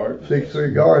 6'3" guard.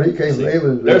 6'3" guard. He came from Their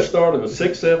Evansville. starter was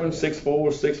 6'7", 6'4",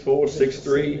 6'4",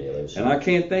 6'3", and I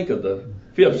can't think of the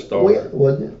fifth starter. Went,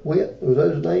 wasn't it? Went, was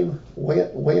that his name?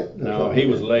 Went. No, he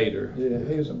was later. Yeah,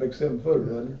 he was a big 7-footer,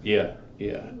 wasn't Yeah.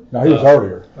 No, he was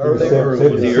earlier. He was Early.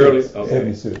 76. Was he early? Okay.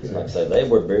 76. Like I say, they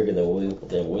were bigger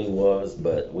than we was,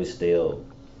 but we still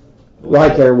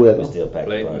Right there with we them. still packed a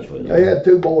Played punch with with he? They them. had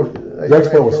two boys. They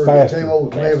Drakesboro was faster. Came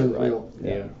over from Faster, Evansville.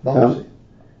 Yeah. Bossy.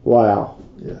 Wow.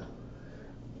 Yeah.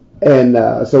 And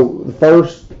so the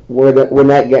first when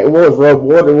that game,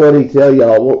 what did he tell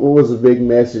y'all? What was the big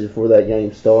message before that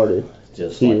game started?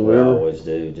 Just Do like you we remember? always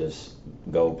do, just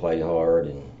go play hard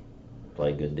and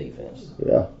play good defense.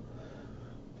 Yeah.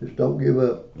 Just don't give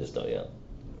up. Just don't, yeah.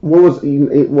 What was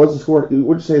the score? What did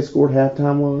you say the score at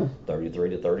halftime was?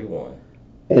 33-31.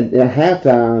 And at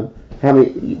halftime, how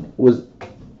many was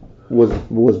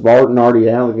Barton already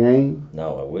out of the game?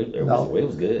 No, it No.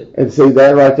 was good. And see,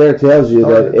 that right there tells you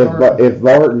that Third- if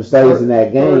Barton stays in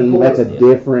that third game, that's a quarter.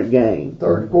 different game.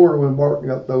 Third quarter when Barton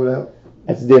got thrown out.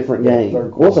 That's a different Yeah, game.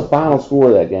 third What's the quarter. final score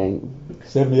of that game?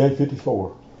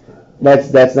 78-54.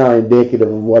 That's not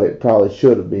indicative of what it probably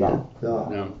should have been. No. No.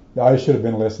 No. No, it should have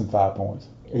been less than 5 points.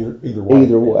 Either way.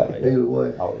 Either way. Either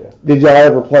way. Oh yeah. Did y'all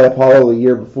ever play Apollo the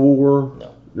year before? No.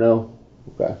 No?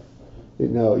 Okay.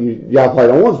 No, y'all played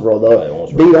Owensboro though. Played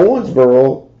Owensboro. Beat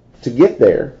Owensboro to get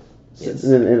there. Yes.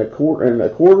 In the quarters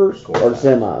or Quarters.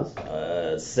 semis?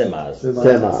 Semis.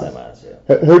 Semis.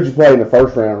 Yeah. Who'd you play in the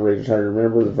first round, Richard? Do you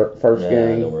remember the first I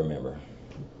game? don't remember.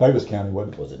 Davis County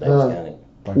wasn't it? Was it Davis County?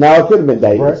 No, it could have been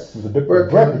Breck, Davis. was it Breck Breck or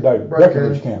County. Davis? Breck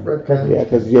Breckenridge County. County. Breck County. Yeah,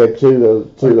 because you had two of those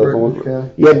Breckenridge ones. County.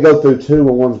 You had to go through two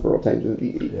Owensboro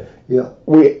teams. Yeah.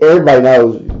 Everybody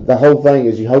knows the whole thing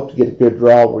is you hope to get a good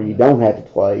draw where you don't have to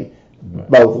play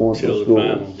both Owensboro Till the schools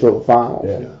finals. till the finals.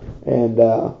 Yeah. And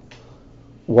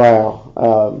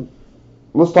wow,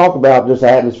 let's talk about just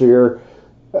atmosphere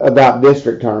about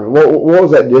district tournament. What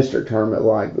was that district tournament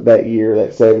like that year,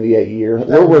 that 78 year?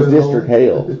 Where was district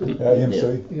held?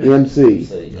 MC. MC.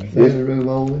 Standing room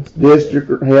only.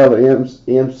 District held at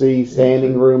MC,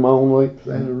 standing room only.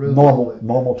 Standing room Normal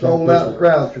only. Sold out the district.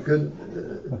 crowd. You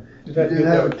couldn't. You had to didn't get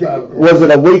have a there ticket. at 5 Was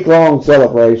it a week-long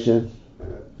celebration?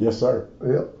 Yes, sir.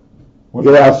 Yep.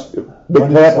 Get out, big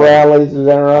pep rallies, is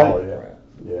that right? Oh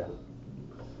yeah,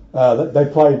 yeah. They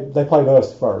played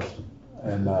us first,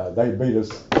 and they beat us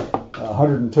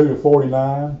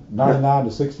 102-49,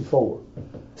 99-64,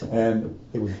 and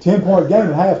it was a 10-point game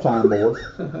at halftime, boys.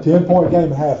 10-point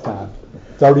game at halftime,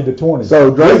 30-20.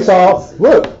 So Drake's off.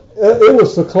 Look, it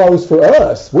was so close for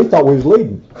us. We thought we was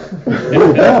leading. We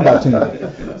were down by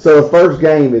 10. So the first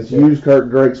game is Kirk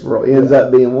Drakesboro ends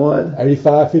up being what?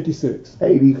 85-56.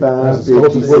 85, That's the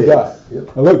closest we 56. got.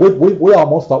 Yep. Now look, we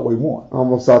almost thought we won.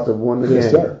 Almost thought they won the Yes,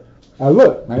 game. sir. Now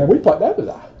look, man, we played. That was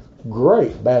a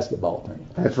great basketball team.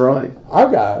 That's right.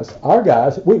 Our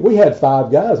guys, we had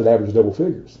 5 guys that averaged double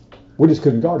figures. We just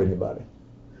couldn't guard anybody,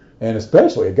 and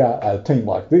especially a team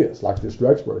like this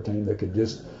Drakesboro team that could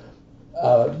just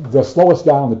the slowest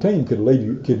guy on the team could leave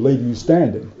you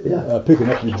standing, picking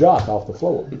up your jock off the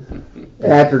floor.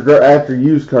 After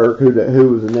used Kirk, who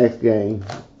was the next game?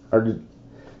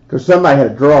 Because somebody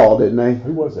had a draw, didn't they?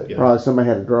 Who was that? Yeah. Probably somebody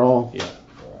had a draw.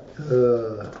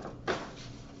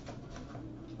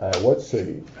 Uh, What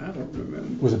city? I don't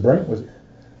remember. Was it Brent? Was it?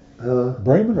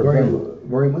 Bremen or Bremen?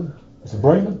 Bremen. It's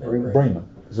Bremen? Bremen.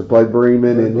 So played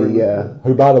Bremen and the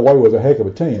Who, by the way, was a heck of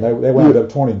a team. They wound up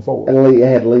 20-4. and they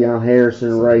had Leon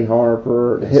Harrison, Ray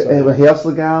Harper, and a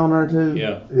Hesley guy on there too.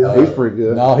 Yeah. He's pretty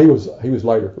good. No, he was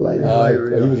later.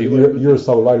 Later, He was a year or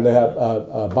so later. They had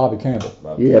Bobby Campbell. Yeah,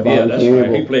 Bobby Yeah, that's right.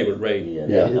 Campbell. He played with Ray.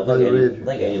 Yeah, I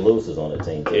think Eddie Lewis was on that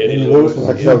team too. Eddie Eddie Lewis was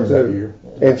a Lewis. junior that year.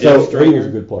 And Jeff so Stringer. He was a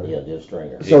good player. Yeah, Jeff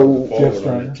Stringer. So- Jeff Forward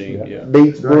on the Stringer, team, yeah. yeah.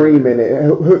 beats Bremen. Do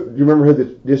you remember who the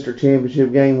district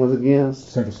championship game was against?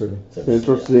 Central City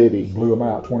Central City. blew them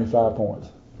out 25 points.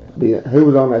 Who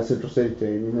was on that Central City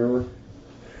team? You remember?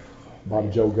 Bobby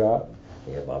Joe Gott.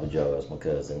 Yeah, Bobby Joe, that's my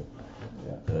cousin.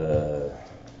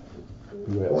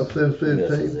 Who else? What's this Who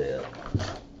else team? is that?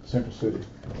 Central City.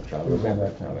 I'm trying to Who was on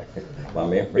remember. that team? My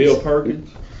memory. Bill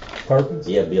Perkins. Perkins.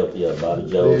 Yeah,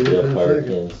 Bobby Joe, Yeah, Bill he's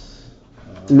Perkins.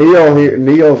 Neil here.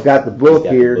 Neil's got the book He's got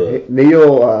the here. book.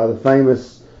 Neil, the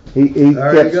famous. He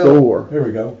There kept you go. score. Here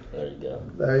we go. There you go.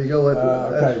 There you go.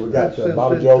 Okay, we got that's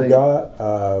Bobby Cincinnati Joe team.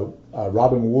 Gott,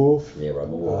 Robin Wolf, Yeah,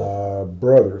 Robin Wolf.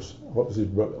 brothers. What was his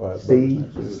brother? Steve.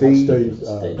 Steve.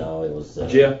 No, it was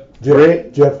Jeff. Jeff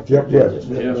Brothers. Jeff.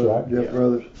 That's right. Jeff Yeah.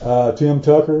 Brothers. Tim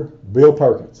Tucker, Bill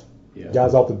Perkins. Yeah.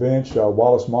 Guys off the bench,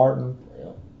 Wallace Martin.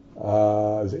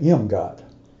 Yeah. Is it M. Gott?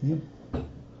 Yeah,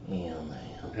 man.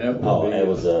 That would Oh, be- it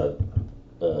was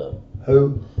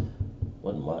Who?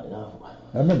 wasn't my no.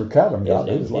 I remember Calvin Gott.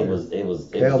 He It was was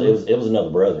later. it was another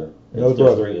brother. Another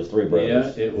brother. It was three Yeah,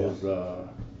 brothers. it was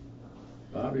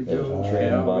Bobby It Joe, was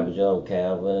Calvin. Bobby Joe,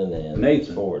 Calvin, and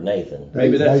Nathan. forward Nathan.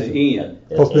 Maybe that's Nathan. the end.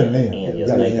 Supposed to be an end. Yes,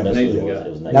 Yeah, Nathan. That's what Nathan it was. got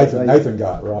It was Nathan. Nathan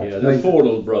Gott, right. Yeah, there's four of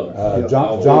those brothers.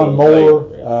 John All Moore,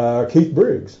 Yeah. Keith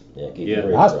Briggs, Yeah, Keith Yeah.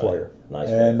 Briggs, nice right. player, Nice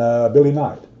and player. Billy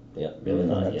Knight. Yeah, Billy on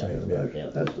Knight. that Yeah. team, yeah. Yeah.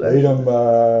 That's Beat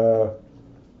them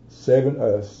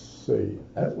 7. See,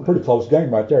 that's a pretty close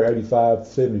game right there,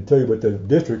 85-72, but the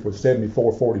district was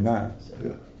 74-49.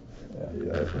 Yeah.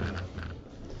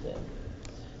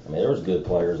 I mean, there was good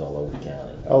players all over the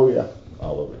county. Oh yeah.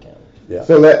 All over the county. Yeah.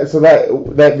 So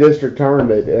that district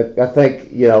tournament, I think,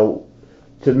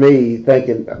 to me,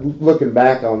 looking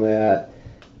back on that,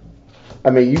 I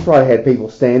mean, you probably had people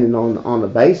standing on the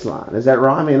baseline. Is that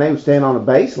right? I mean, they would stand on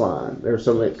the baseline. There's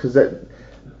so many, because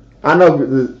I know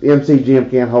the MC Gym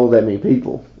can't hold that many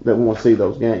people that want to see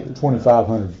those games.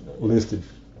 2,500 listed.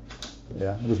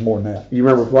 Yeah, it was more than that. You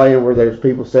remember playing where there's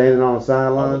people standing on the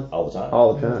sideline? All the time.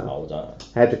 All the time. All the time.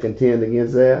 Had to contend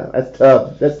against that. That's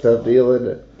tough. That's a tough deal, isn't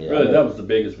it? Yeah. Really, that was the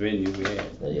biggest venue we had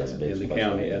Yeah, it's the in the biggest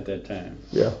county venue. at that time.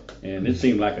 Yeah. And it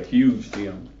seemed like a huge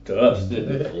gym to us,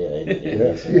 didn't it?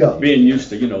 Yeah. Yeah. Being used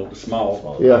to, the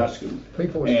small Yeah. high school.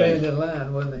 People were And- standing in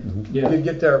line, wasn't they? Yeah. You'd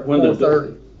get there at When the-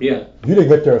 4:30. Yeah. You didn't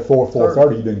get there at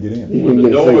 4:30. You didn't get in. You When the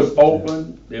didn't get a doors seat.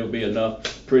 open, there would be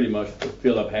enough pretty much to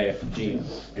fill up half the gym.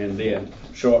 And then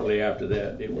shortly after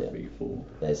that, it would be full.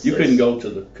 You couldn't go to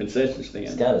the concession It's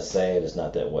stand kind of sad it's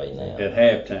not that way now. at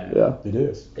halftime. Yeah. It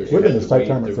is. It's We've been in the got to state be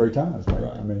tournament through. 3 times, man.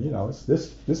 Right. I mean,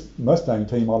 this Mustang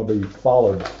team ought to be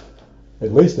followed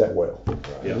at least that well.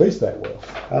 Yeah. At least that well.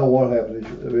 I want to have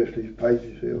the rest of these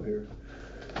pages still here.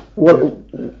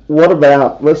 What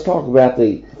about, let's talk about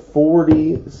the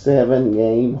 47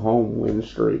 game home win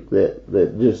streak that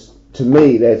just, to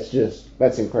me, that's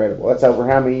incredible. That's over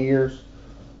how many years?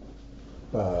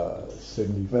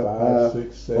 75, About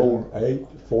 6, 7, 8,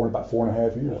 4, about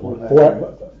 4.5 years.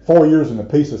 4.5 4 years in the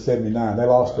piece of 79. They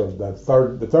lost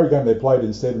the third game they played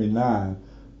in 79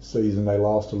 season. They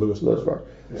lost to Lewisburg.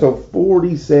 So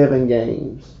 47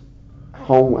 games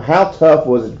home. How tough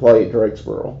was it to play at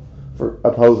Drakesboro for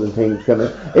opposing teams coming?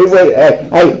 They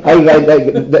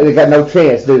got no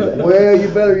chance, do they? Well, you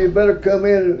better come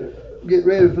in and get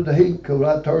ready for the heat, cause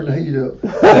I turn the heat up.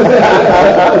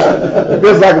 It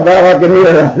feels like about I can hear.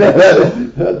 I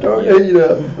turn the heat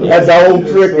up. That's the old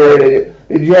trick there.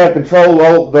 Did you have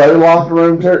control the other locker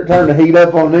room, turn the heat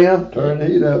up on them? Turn the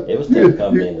heat up. It was tough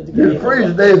coming into the game. You freeze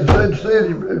to death in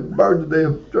City, burn to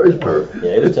death, Drakesboro. Yeah,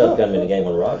 it was tough coming in the game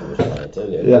when Roger was playing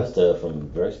too. It Yeah. was tough from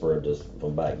Drakesboro, just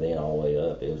from back then all the way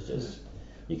up. It was just,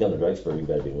 you come to Drakesboro, you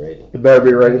better be ready. You better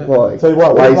be ready to play. Tell you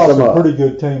what, we Lace lost them some up. pretty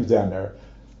good teams down there.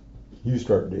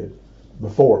 Uskirk did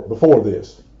before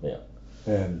this. Yeah.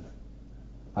 And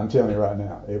I'm telling you right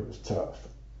now, it was tough.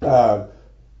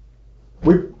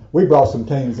 We brought some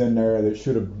teams in there that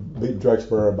should have beat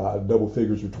Drakesboro by double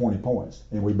figures or 20 points,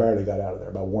 and we barely got out of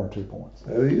there by 1 or 2 points.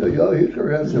 You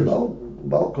sure had the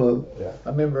ball club. I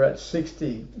remember at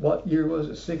 60, what year was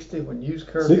it? 60 when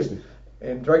Uskirk 60.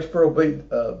 and Drakesboro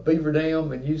beat Beaver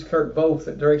Dam and Uskirk both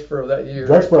at Drakesboro that year.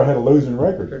 Drakesboro had a losing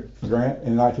record, Grant,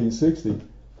 in 1960,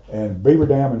 and Beaver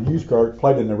Dam and Uskirk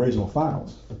played in the regional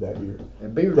finals that year.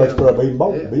 And Beaver Dam, Drakesboro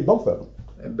beat yeah. both of them.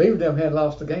 And Beaver Dam hadn't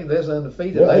lost the game. They was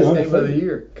undefeated. Yeah, Last they game of the undefeated.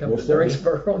 year. Come Yes, to they did.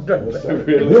 Drakesboro on Drakesboro.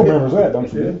 Really? Bill remembers that,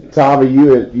 don't you? Tommy,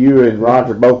 you and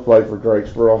Roger both played for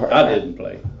Drakesboro. I didn't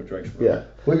play for Drakesboro. Yeah.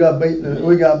 We got beat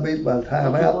by a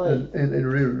timeout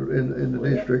in the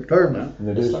district tournament. And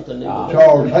they There's did. something new.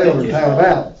 Charles Taylor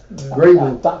timeout.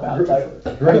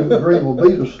 Greenville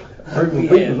beat us. Greenville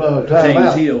beat us on a James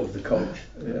timeout. Hill was the coach.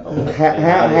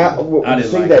 I didn't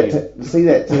see like that him. see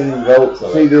that team go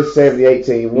see this 78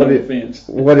 team. No offense.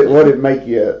 What it make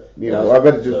you? You know, I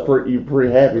bet it's just you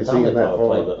pretty happy seeing that far.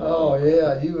 Oh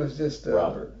yeah, he was just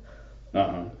Robert.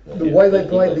 the way they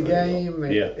played the game.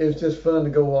 Yeah. It was just fun to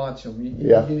go watch them.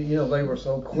 You know they were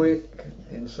so quick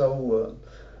and so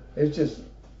it's just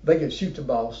they could shoot the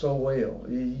ball so well.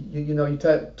 You know you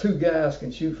take two guys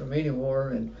can shoot from anywhere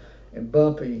and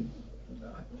Bumpy.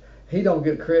 He don't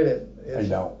get credit. They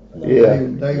don't. Yeah.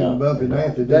 David and Bumpy and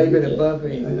Anthony. David and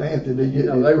Bumpy, And Anthony, you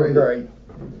know, they were great.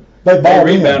 They They bought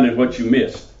in. rebounded what you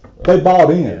missed. They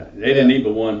bought in. Yeah. They didn't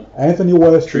even one Anthony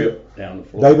West, trip down the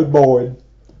floor. David Boyd,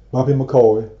 Bumpy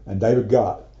McCoy, and David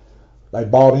Gott. They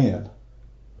bought in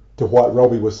to what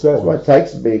Roby was That's what selling. it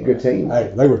takes to be a good team.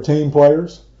 Hey, they were team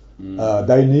players.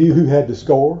 They knew who had to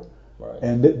score, Right.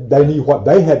 and they knew what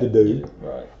they had to do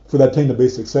Right. for that team to be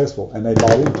successful, and they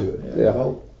bought into it.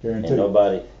 Yeah. Guaranteed. And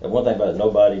nobody, and one thing about it,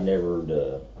 nobody never,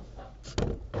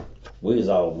 we was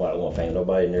all like one fan,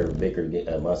 nobody never bickered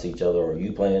amongst each other, or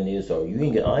you playing this, or I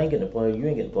ain't getting to play, you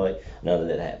ain't getting to play. None of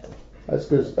that happened. That's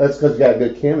because you got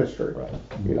good chemistry. Right.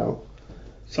 You know.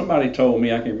 Somebody told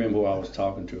me, I can't remember who I was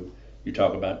talking to, you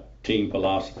talk about team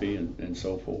philosophy and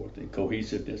so forth, and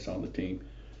cohesiveness on the team.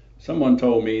 Someone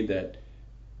told me that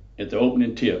at the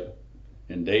opening tip,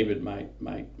 and David might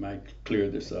clear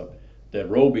this up, that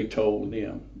Roby told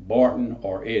them Barton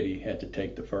or Eddie had to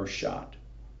take the first shot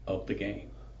of the game.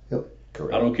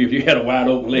 Correct. I don't care if you had a wide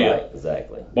open layup. Right,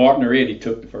 exactly. Barton or Eddie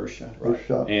took the first shot. First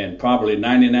shot. And probably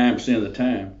 99% of the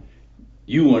time,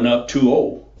 you went up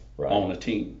 2-0 Right. on the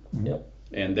team. Yep.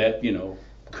 And that,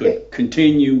 could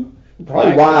continue.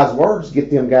 Probably wise words to get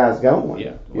them guys going.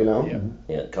 Yeah. You know. Yeah.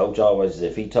 Yeah, coach always,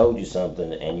 if he told you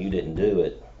something and you didn't do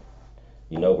it,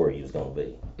 you know where he was going to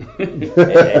be. And it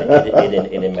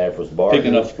didn't matter if it was Barton.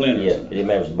 Picking up splinters. Yeah, it didn't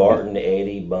matter if it was Barton,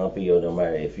 Eddie, Bumpy, or no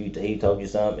matter if he told you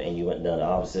something and you went and done the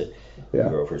opposite, Yeah.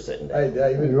 you were over sitting down. Hey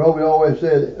David, And Roby always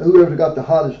said, whoever's got the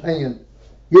hottest hand,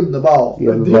 give him the ball.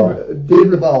 Give him the ball. Give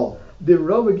him the ball. did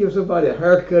Roby give somebody a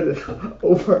haircut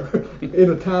over in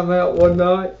a timeout one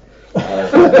night? You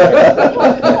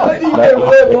remember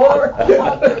that, Mark?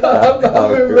 I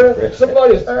remember that.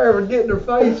 Somebody's hair would get in their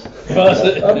face.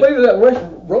 I believe that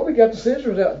Roby got the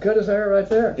scissors out and cut his hair right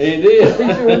there. He did.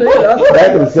 He sure did.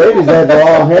 Back in the 70s, they had the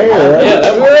long hair. Right? Yeah,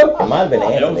 that was, It might have been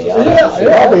Anthony. I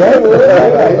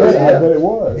bet it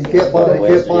was. He kept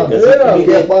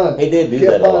on, He did do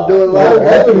that kept a on lot. doing a lot.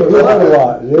 Anthony did that a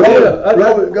lot. Yeah.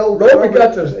 Roby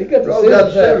got the scissors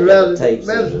out of Tape the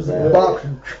scissors out. box.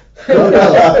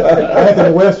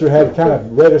 Anthony Wester had kind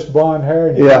of reddish blonde hair,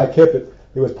 and he Yeah. kind of kept it.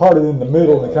 It was parted in the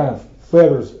middle, and it kind of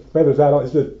feathers out.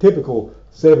 It's a typical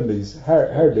 '70s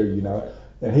hairdo, you know.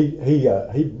 And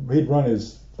he'd run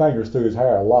his fingers through his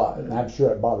hair a lot, and I'm sure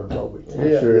it bothered Roby.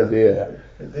 Yeah. Sure it did.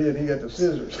 It did. He got the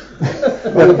scissors.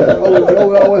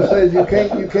 Roby always says you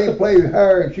can't play with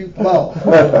hair and shoot the ball.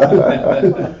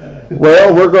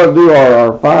 Well, we're going to do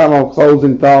our final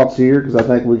closing thoughts here because I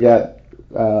think we got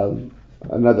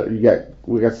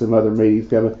we got some other meetings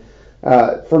coming.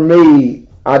 For me,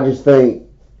 I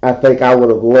think I would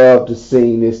have loved to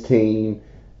seen this team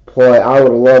play. I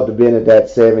would have loved to have been at that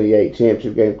 78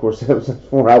 championship game. Of course, that was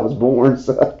before I was born,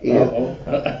 so I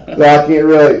can't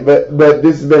really. But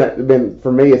this has been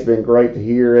for me. It's been great to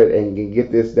hear it and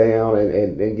get this down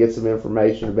and get some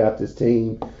information about this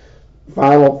team.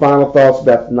 Final thoughts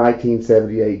about the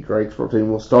 1978 Drakesboro team.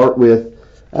 We'll start with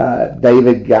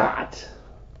David Gott.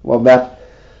 What about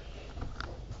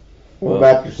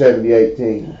your 78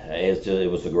 team?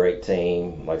 It was a great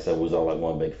team. Like I said, we was all like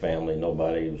one big family.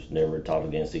 Nobody was never taught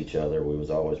against each other. We was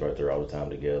always right there all the time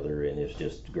together, and it's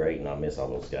just great. And I miss all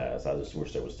those guys. I just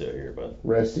wish they were still here, but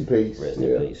Rest in peace. rest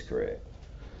in peace. Correct.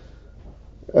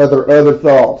 Other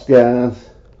thoughts, guys?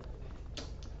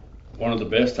 one of the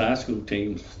best high school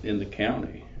teams in the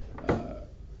county,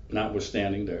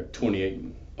 notwithstanding their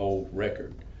 28-0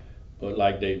 record. But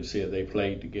like David said, they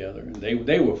played together, and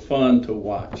they were fun to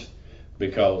watch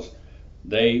because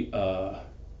they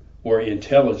were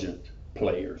intelligent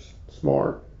players.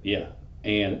 Smart. Yeah,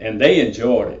 and they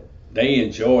enjoyed it. They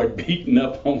enjoyed beating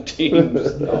up on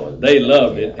teams. They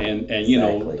loved it, and you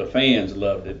know, the fans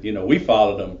loved it. You know, we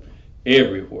followed them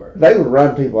everywhere. They would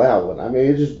run people out with. I mean,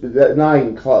 it's just not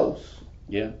even close.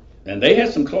 Yeah, and they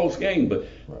had some close games, but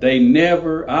I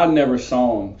never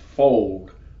saw them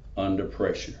fold under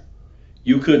pressure.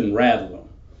 You couldn't rattle them,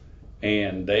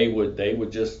 and they would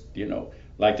just,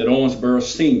 like that Owensboro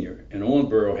senior, and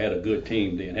Owensboro had a good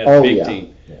team then, had a big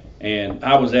team. Yeah. And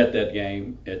I was at that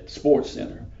game at the Sports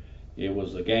Center. It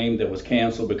was a game that was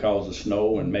canceled because of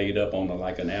snow and made up on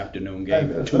like an afternoon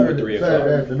game at 2 or 3 o'clock.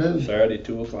 Saturday afternoon. Saturday,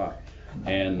 2 o'clock.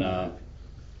 And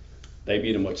they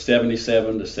beat them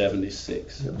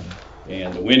 77-76. Yep.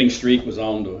 And the winning streak was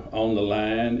on the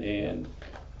line, and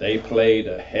they played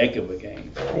a heck of a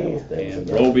game. And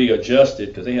Roby adjusted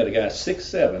because they had a guy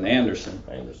 6'7", Anderson,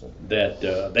 that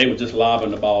they were just lobbing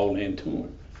the ball into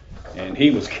him. And he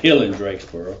was killing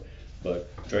Drakesboro, but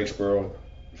Drakesboro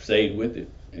stayed with it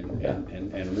and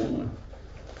won.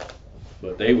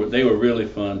 But they were really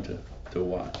fun to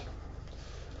watch.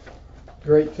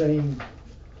 Great team,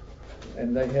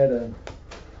 and they had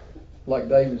like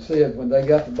David said, when they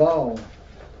got the ball,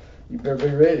 you better be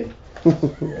ready.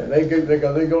 They're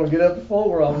going to get up the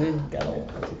floor on him.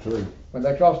 When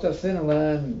they crossed that center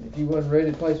line, if you wasn't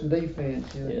ready to play some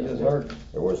defense, you just hurt them.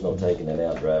 There was no taking it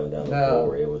out, driving down the No.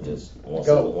 floor. It was just once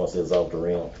it was off the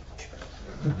rim.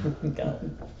 Got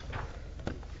it.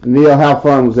 Neil, how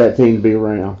fun was that team to be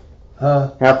around?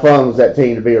 Huh? How fun was that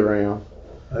team to be around?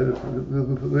 It was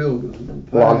real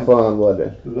A lot of fun, wasn't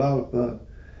it? It was a lot of fun.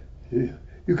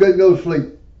 You couldn't go to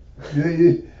sleep.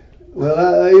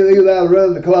 Well, either I was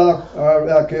running the clock or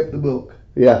I kept the book.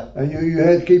 Yeah. And you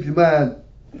had to keep your mind.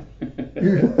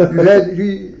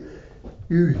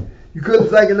 You couldn't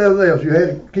think of nothing else. You had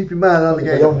to keep your mind on the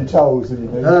game. Be on your toes,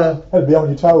 didn't you? Huh? Had to be on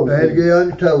your toes. You had to get on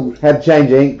your toes. Had to change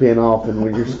the ink pen often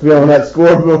when you're filling that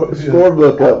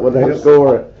scorebook up when they were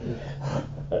scoring.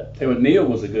 Neil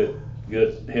was a good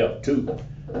help too,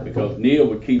 because Neil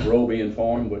would keep Roby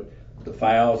informed with the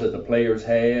fouls that the players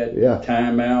had,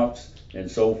 timeouts, and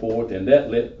so forth, and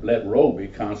that let Roby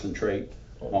concentrate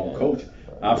on coaching.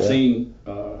 I've seen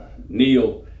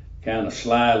Neil kind of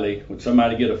slyly, when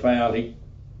somebody get a foul, he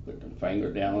put the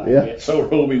finger down like that, so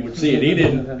Roby would see it. He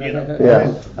didn't,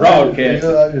 broadcast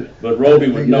it, but Roby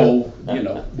would know,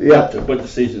 what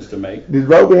decisions to make. Did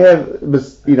Roby have,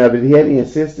 did he have any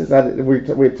assistants?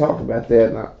 We talked about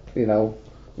that, not. I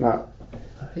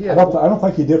don't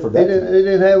think he did for that. He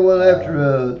didn't have one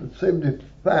after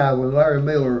 75 with Larry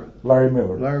Miller. Larry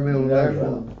Miller last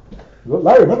one.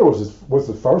 Larry Miller was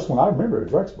the first one I remember at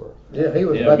Drexboro. Yeah, he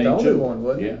was about the only one,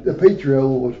 wasn't he? Yeah. The Petrio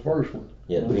was the first one.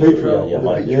 Yeah, The Petrio.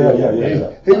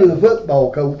 Yeah. He was a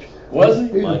football coach. Was he?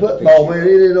 He was a football man.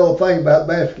 He didn't know a thing about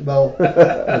basketball.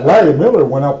 Larry Miller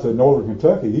went up to Northern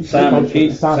Kentucky. Simon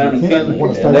Kenton, and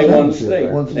they won the state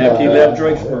after he left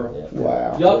Drakesboro.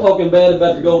 Wow. Y'all talking bad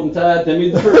about the Golden Tide? Tell me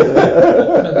the truth.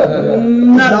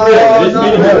 Not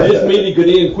really. This meeting could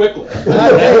end quickly.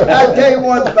 I'll tell you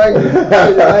one thing.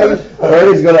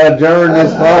 Brady's going to adjourn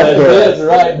this That's podcast.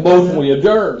 right. Motion we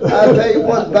adjourn. I'll tell you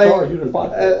one thing.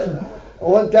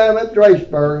 One time at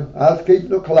Drakesboro, I was keeping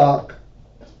the clock.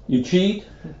 You cheat?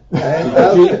 And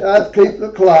I was keeping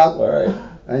the clock. All right.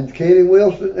 And Kenny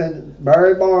Wilson and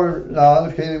Barry Barnes,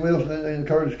 no, Kenny Wilson and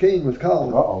Curtis King was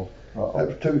calling. That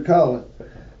was two calling.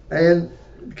 And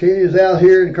Kenny was out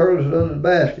here and Curtis was under the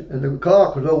basket. And the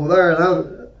clock was over there and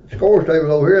the score table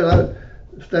was over here and I was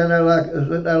standing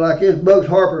there like this. Bugs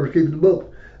Harper was keeping the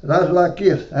book. And I was like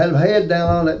this. I had my head down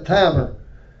on that timer.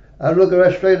 I was looking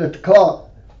right straight at the clock.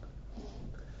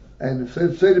 And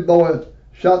the city boy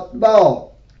shot the ball.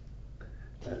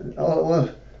 And all it was,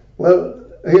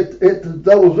 hit the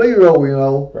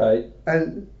 0-0, Right.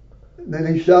 and then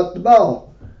he shot the ball.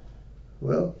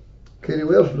 Well, Kenny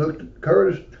Wilson looked at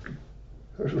Curtis,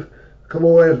 come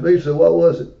on, asked me, said, what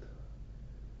was it?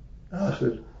 I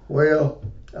said, well,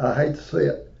 I hate to say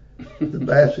it, the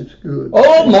basket's good.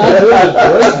 Oh my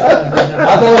goodness!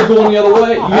 I thought it was going the other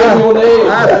way. You had me on the edge.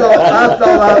 I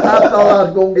thought I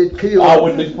was going to get killed. I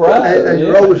wouldn't be surprised. And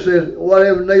Rose said,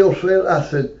 whatever Neil said, I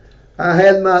said, I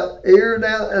had my ear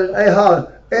down and they hollered,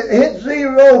 it hit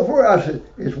 0 for, I said,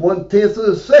 it's 1/10 of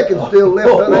a second still left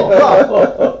on that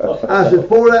clock. I said,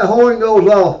 before that horn goes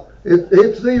off, it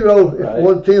hits 0, it's Right.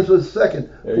 1/10 of a second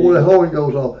before the horn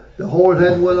goes off. The horn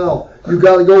hadn't went off. You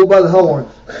got to go by the horn.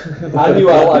 I knew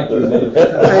I liked you, man.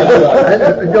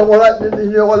 And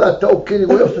you know what I told Kenny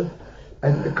Wilson?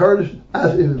 And Curtis, I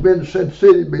said, if it's been Sin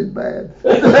City, it'd been bad.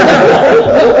 That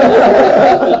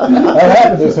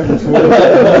happened to Sin City.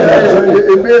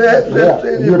 It'd been at Sin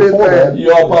City, it'd been bad.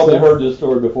 You all probably heard this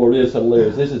story before. It is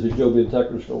hilarious. This is a Joe Ben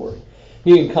Tucker story.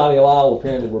 He and Connie Lyle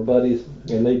apparently were buddies,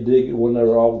 and they dig one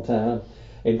another all the time.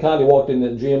 And Connie walked in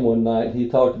that gym one night, and he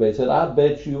talked about it. He said, I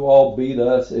bet you all beat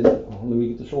us. And let me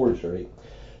get the story straight.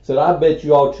 Said, I bet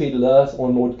you all cheated us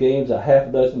on those games a half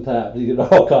a dozen times. He said,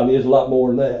 oh, Connie, it's a lot more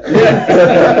than that.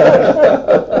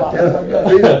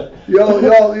 Y'all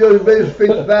beat us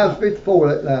 55-54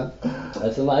 that night.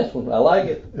 That's a nice one. I like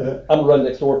it. I'm gonna run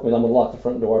next door for me. I'm gonna lock the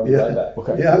front door. I'll be right back.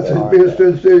 Okay. Yeah, I said being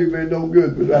Sun City been no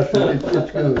good, but I said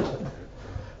it's good.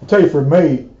 I'll tell you, for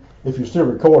me, if you're still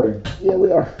recording, Yeah,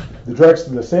 we are.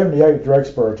 the '78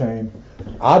 Drakesboro team,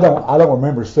 I don't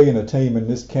remember seeing a team in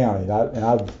this county.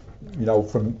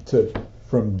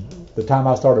 From the time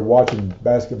I started watching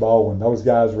basketball, when those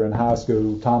guys were in high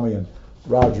school, Tommy and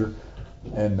Roger,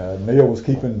 and Neil was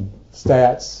keeping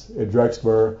stats at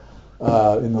Drakesboro.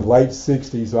 In the late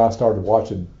 '60s, I started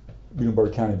watching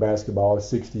Muhlenberg County basketball at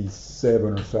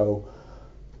 '67 or so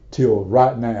till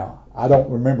right now. I don't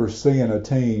remember seeing a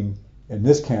team in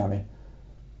this county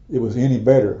it was any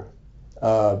better.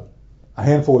 A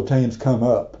handful of teams come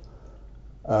up.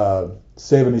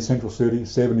 70 Central City,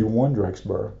 71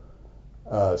 Drakesboro,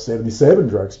 77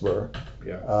 Drakesboro,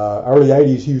 early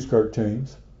 80s Hugheskirk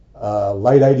teams,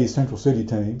 late 80s Central City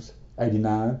teams,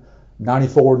 89,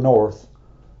 94 North,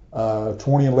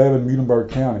 2011 Muhlenberg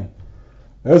County.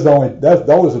 Those are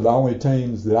the only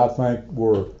teams that I think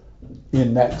were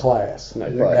in that class. Now,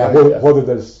 whether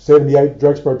the 78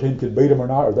 Drakesboro team could beat them or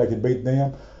not, or they could beat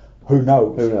them, who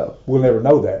knows? We'll never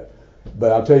know that.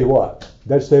 But I'll tell you what,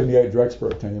 that 78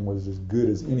 Drakesboro team was as good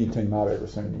as any team I've ever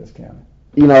seen in this county.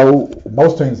 You know,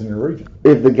 most teams in the region.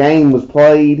 If the game was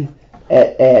played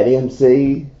at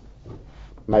MC,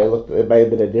 it may have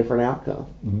been a different outcome.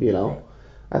 Mm-hmm. You know,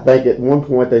 I think at one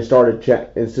point they started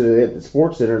instead of at the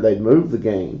Sports Center, they'd move the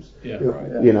games. Yeah,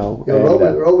 right. You know,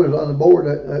 Roby was on the board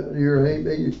that year.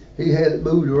 He had it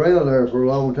moved around there for a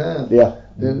long time. Yeah.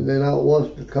 Then all at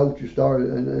once the coaches started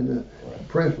and the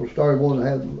principal started wanting to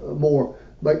have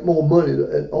make more money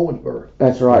at Owensboro.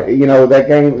 That's right. You know, that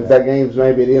game's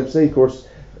maybe at MC, of course,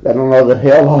 I don't know the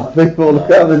hell of people to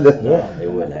come into.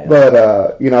 It wouldn't happen.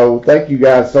 But, you know, thank you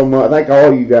guys so much. Thank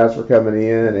all you guys for coming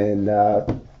in, and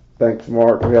thanks,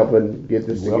 Mark, for helping get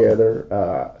this together.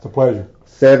 It's a pleasure.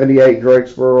 78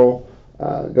 Drakesboro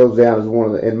goes down as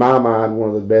in my mind, one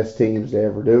of the best teams to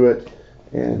ever do it.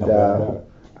 And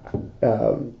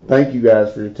thank you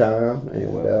guys for your time.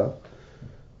 And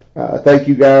thank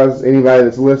you guys, anybody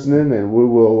that's listening, and we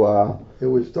will. It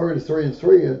was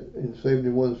 33-3 in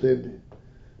 71-70.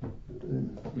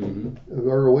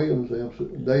 Earl Williams,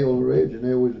 Dale Ridge, and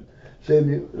there was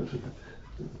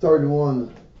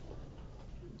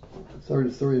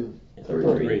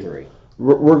 33.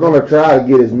 We're going to try to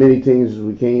get as many teams as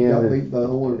we can. Got beat by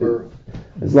Owensboro.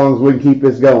 As long as we can keep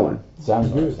this going.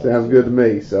 Sounds good. Sounds good to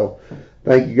me. So,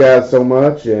 thank you guys so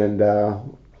much, and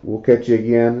we'll catch you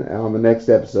again on the next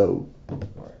episode.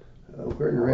 Okay,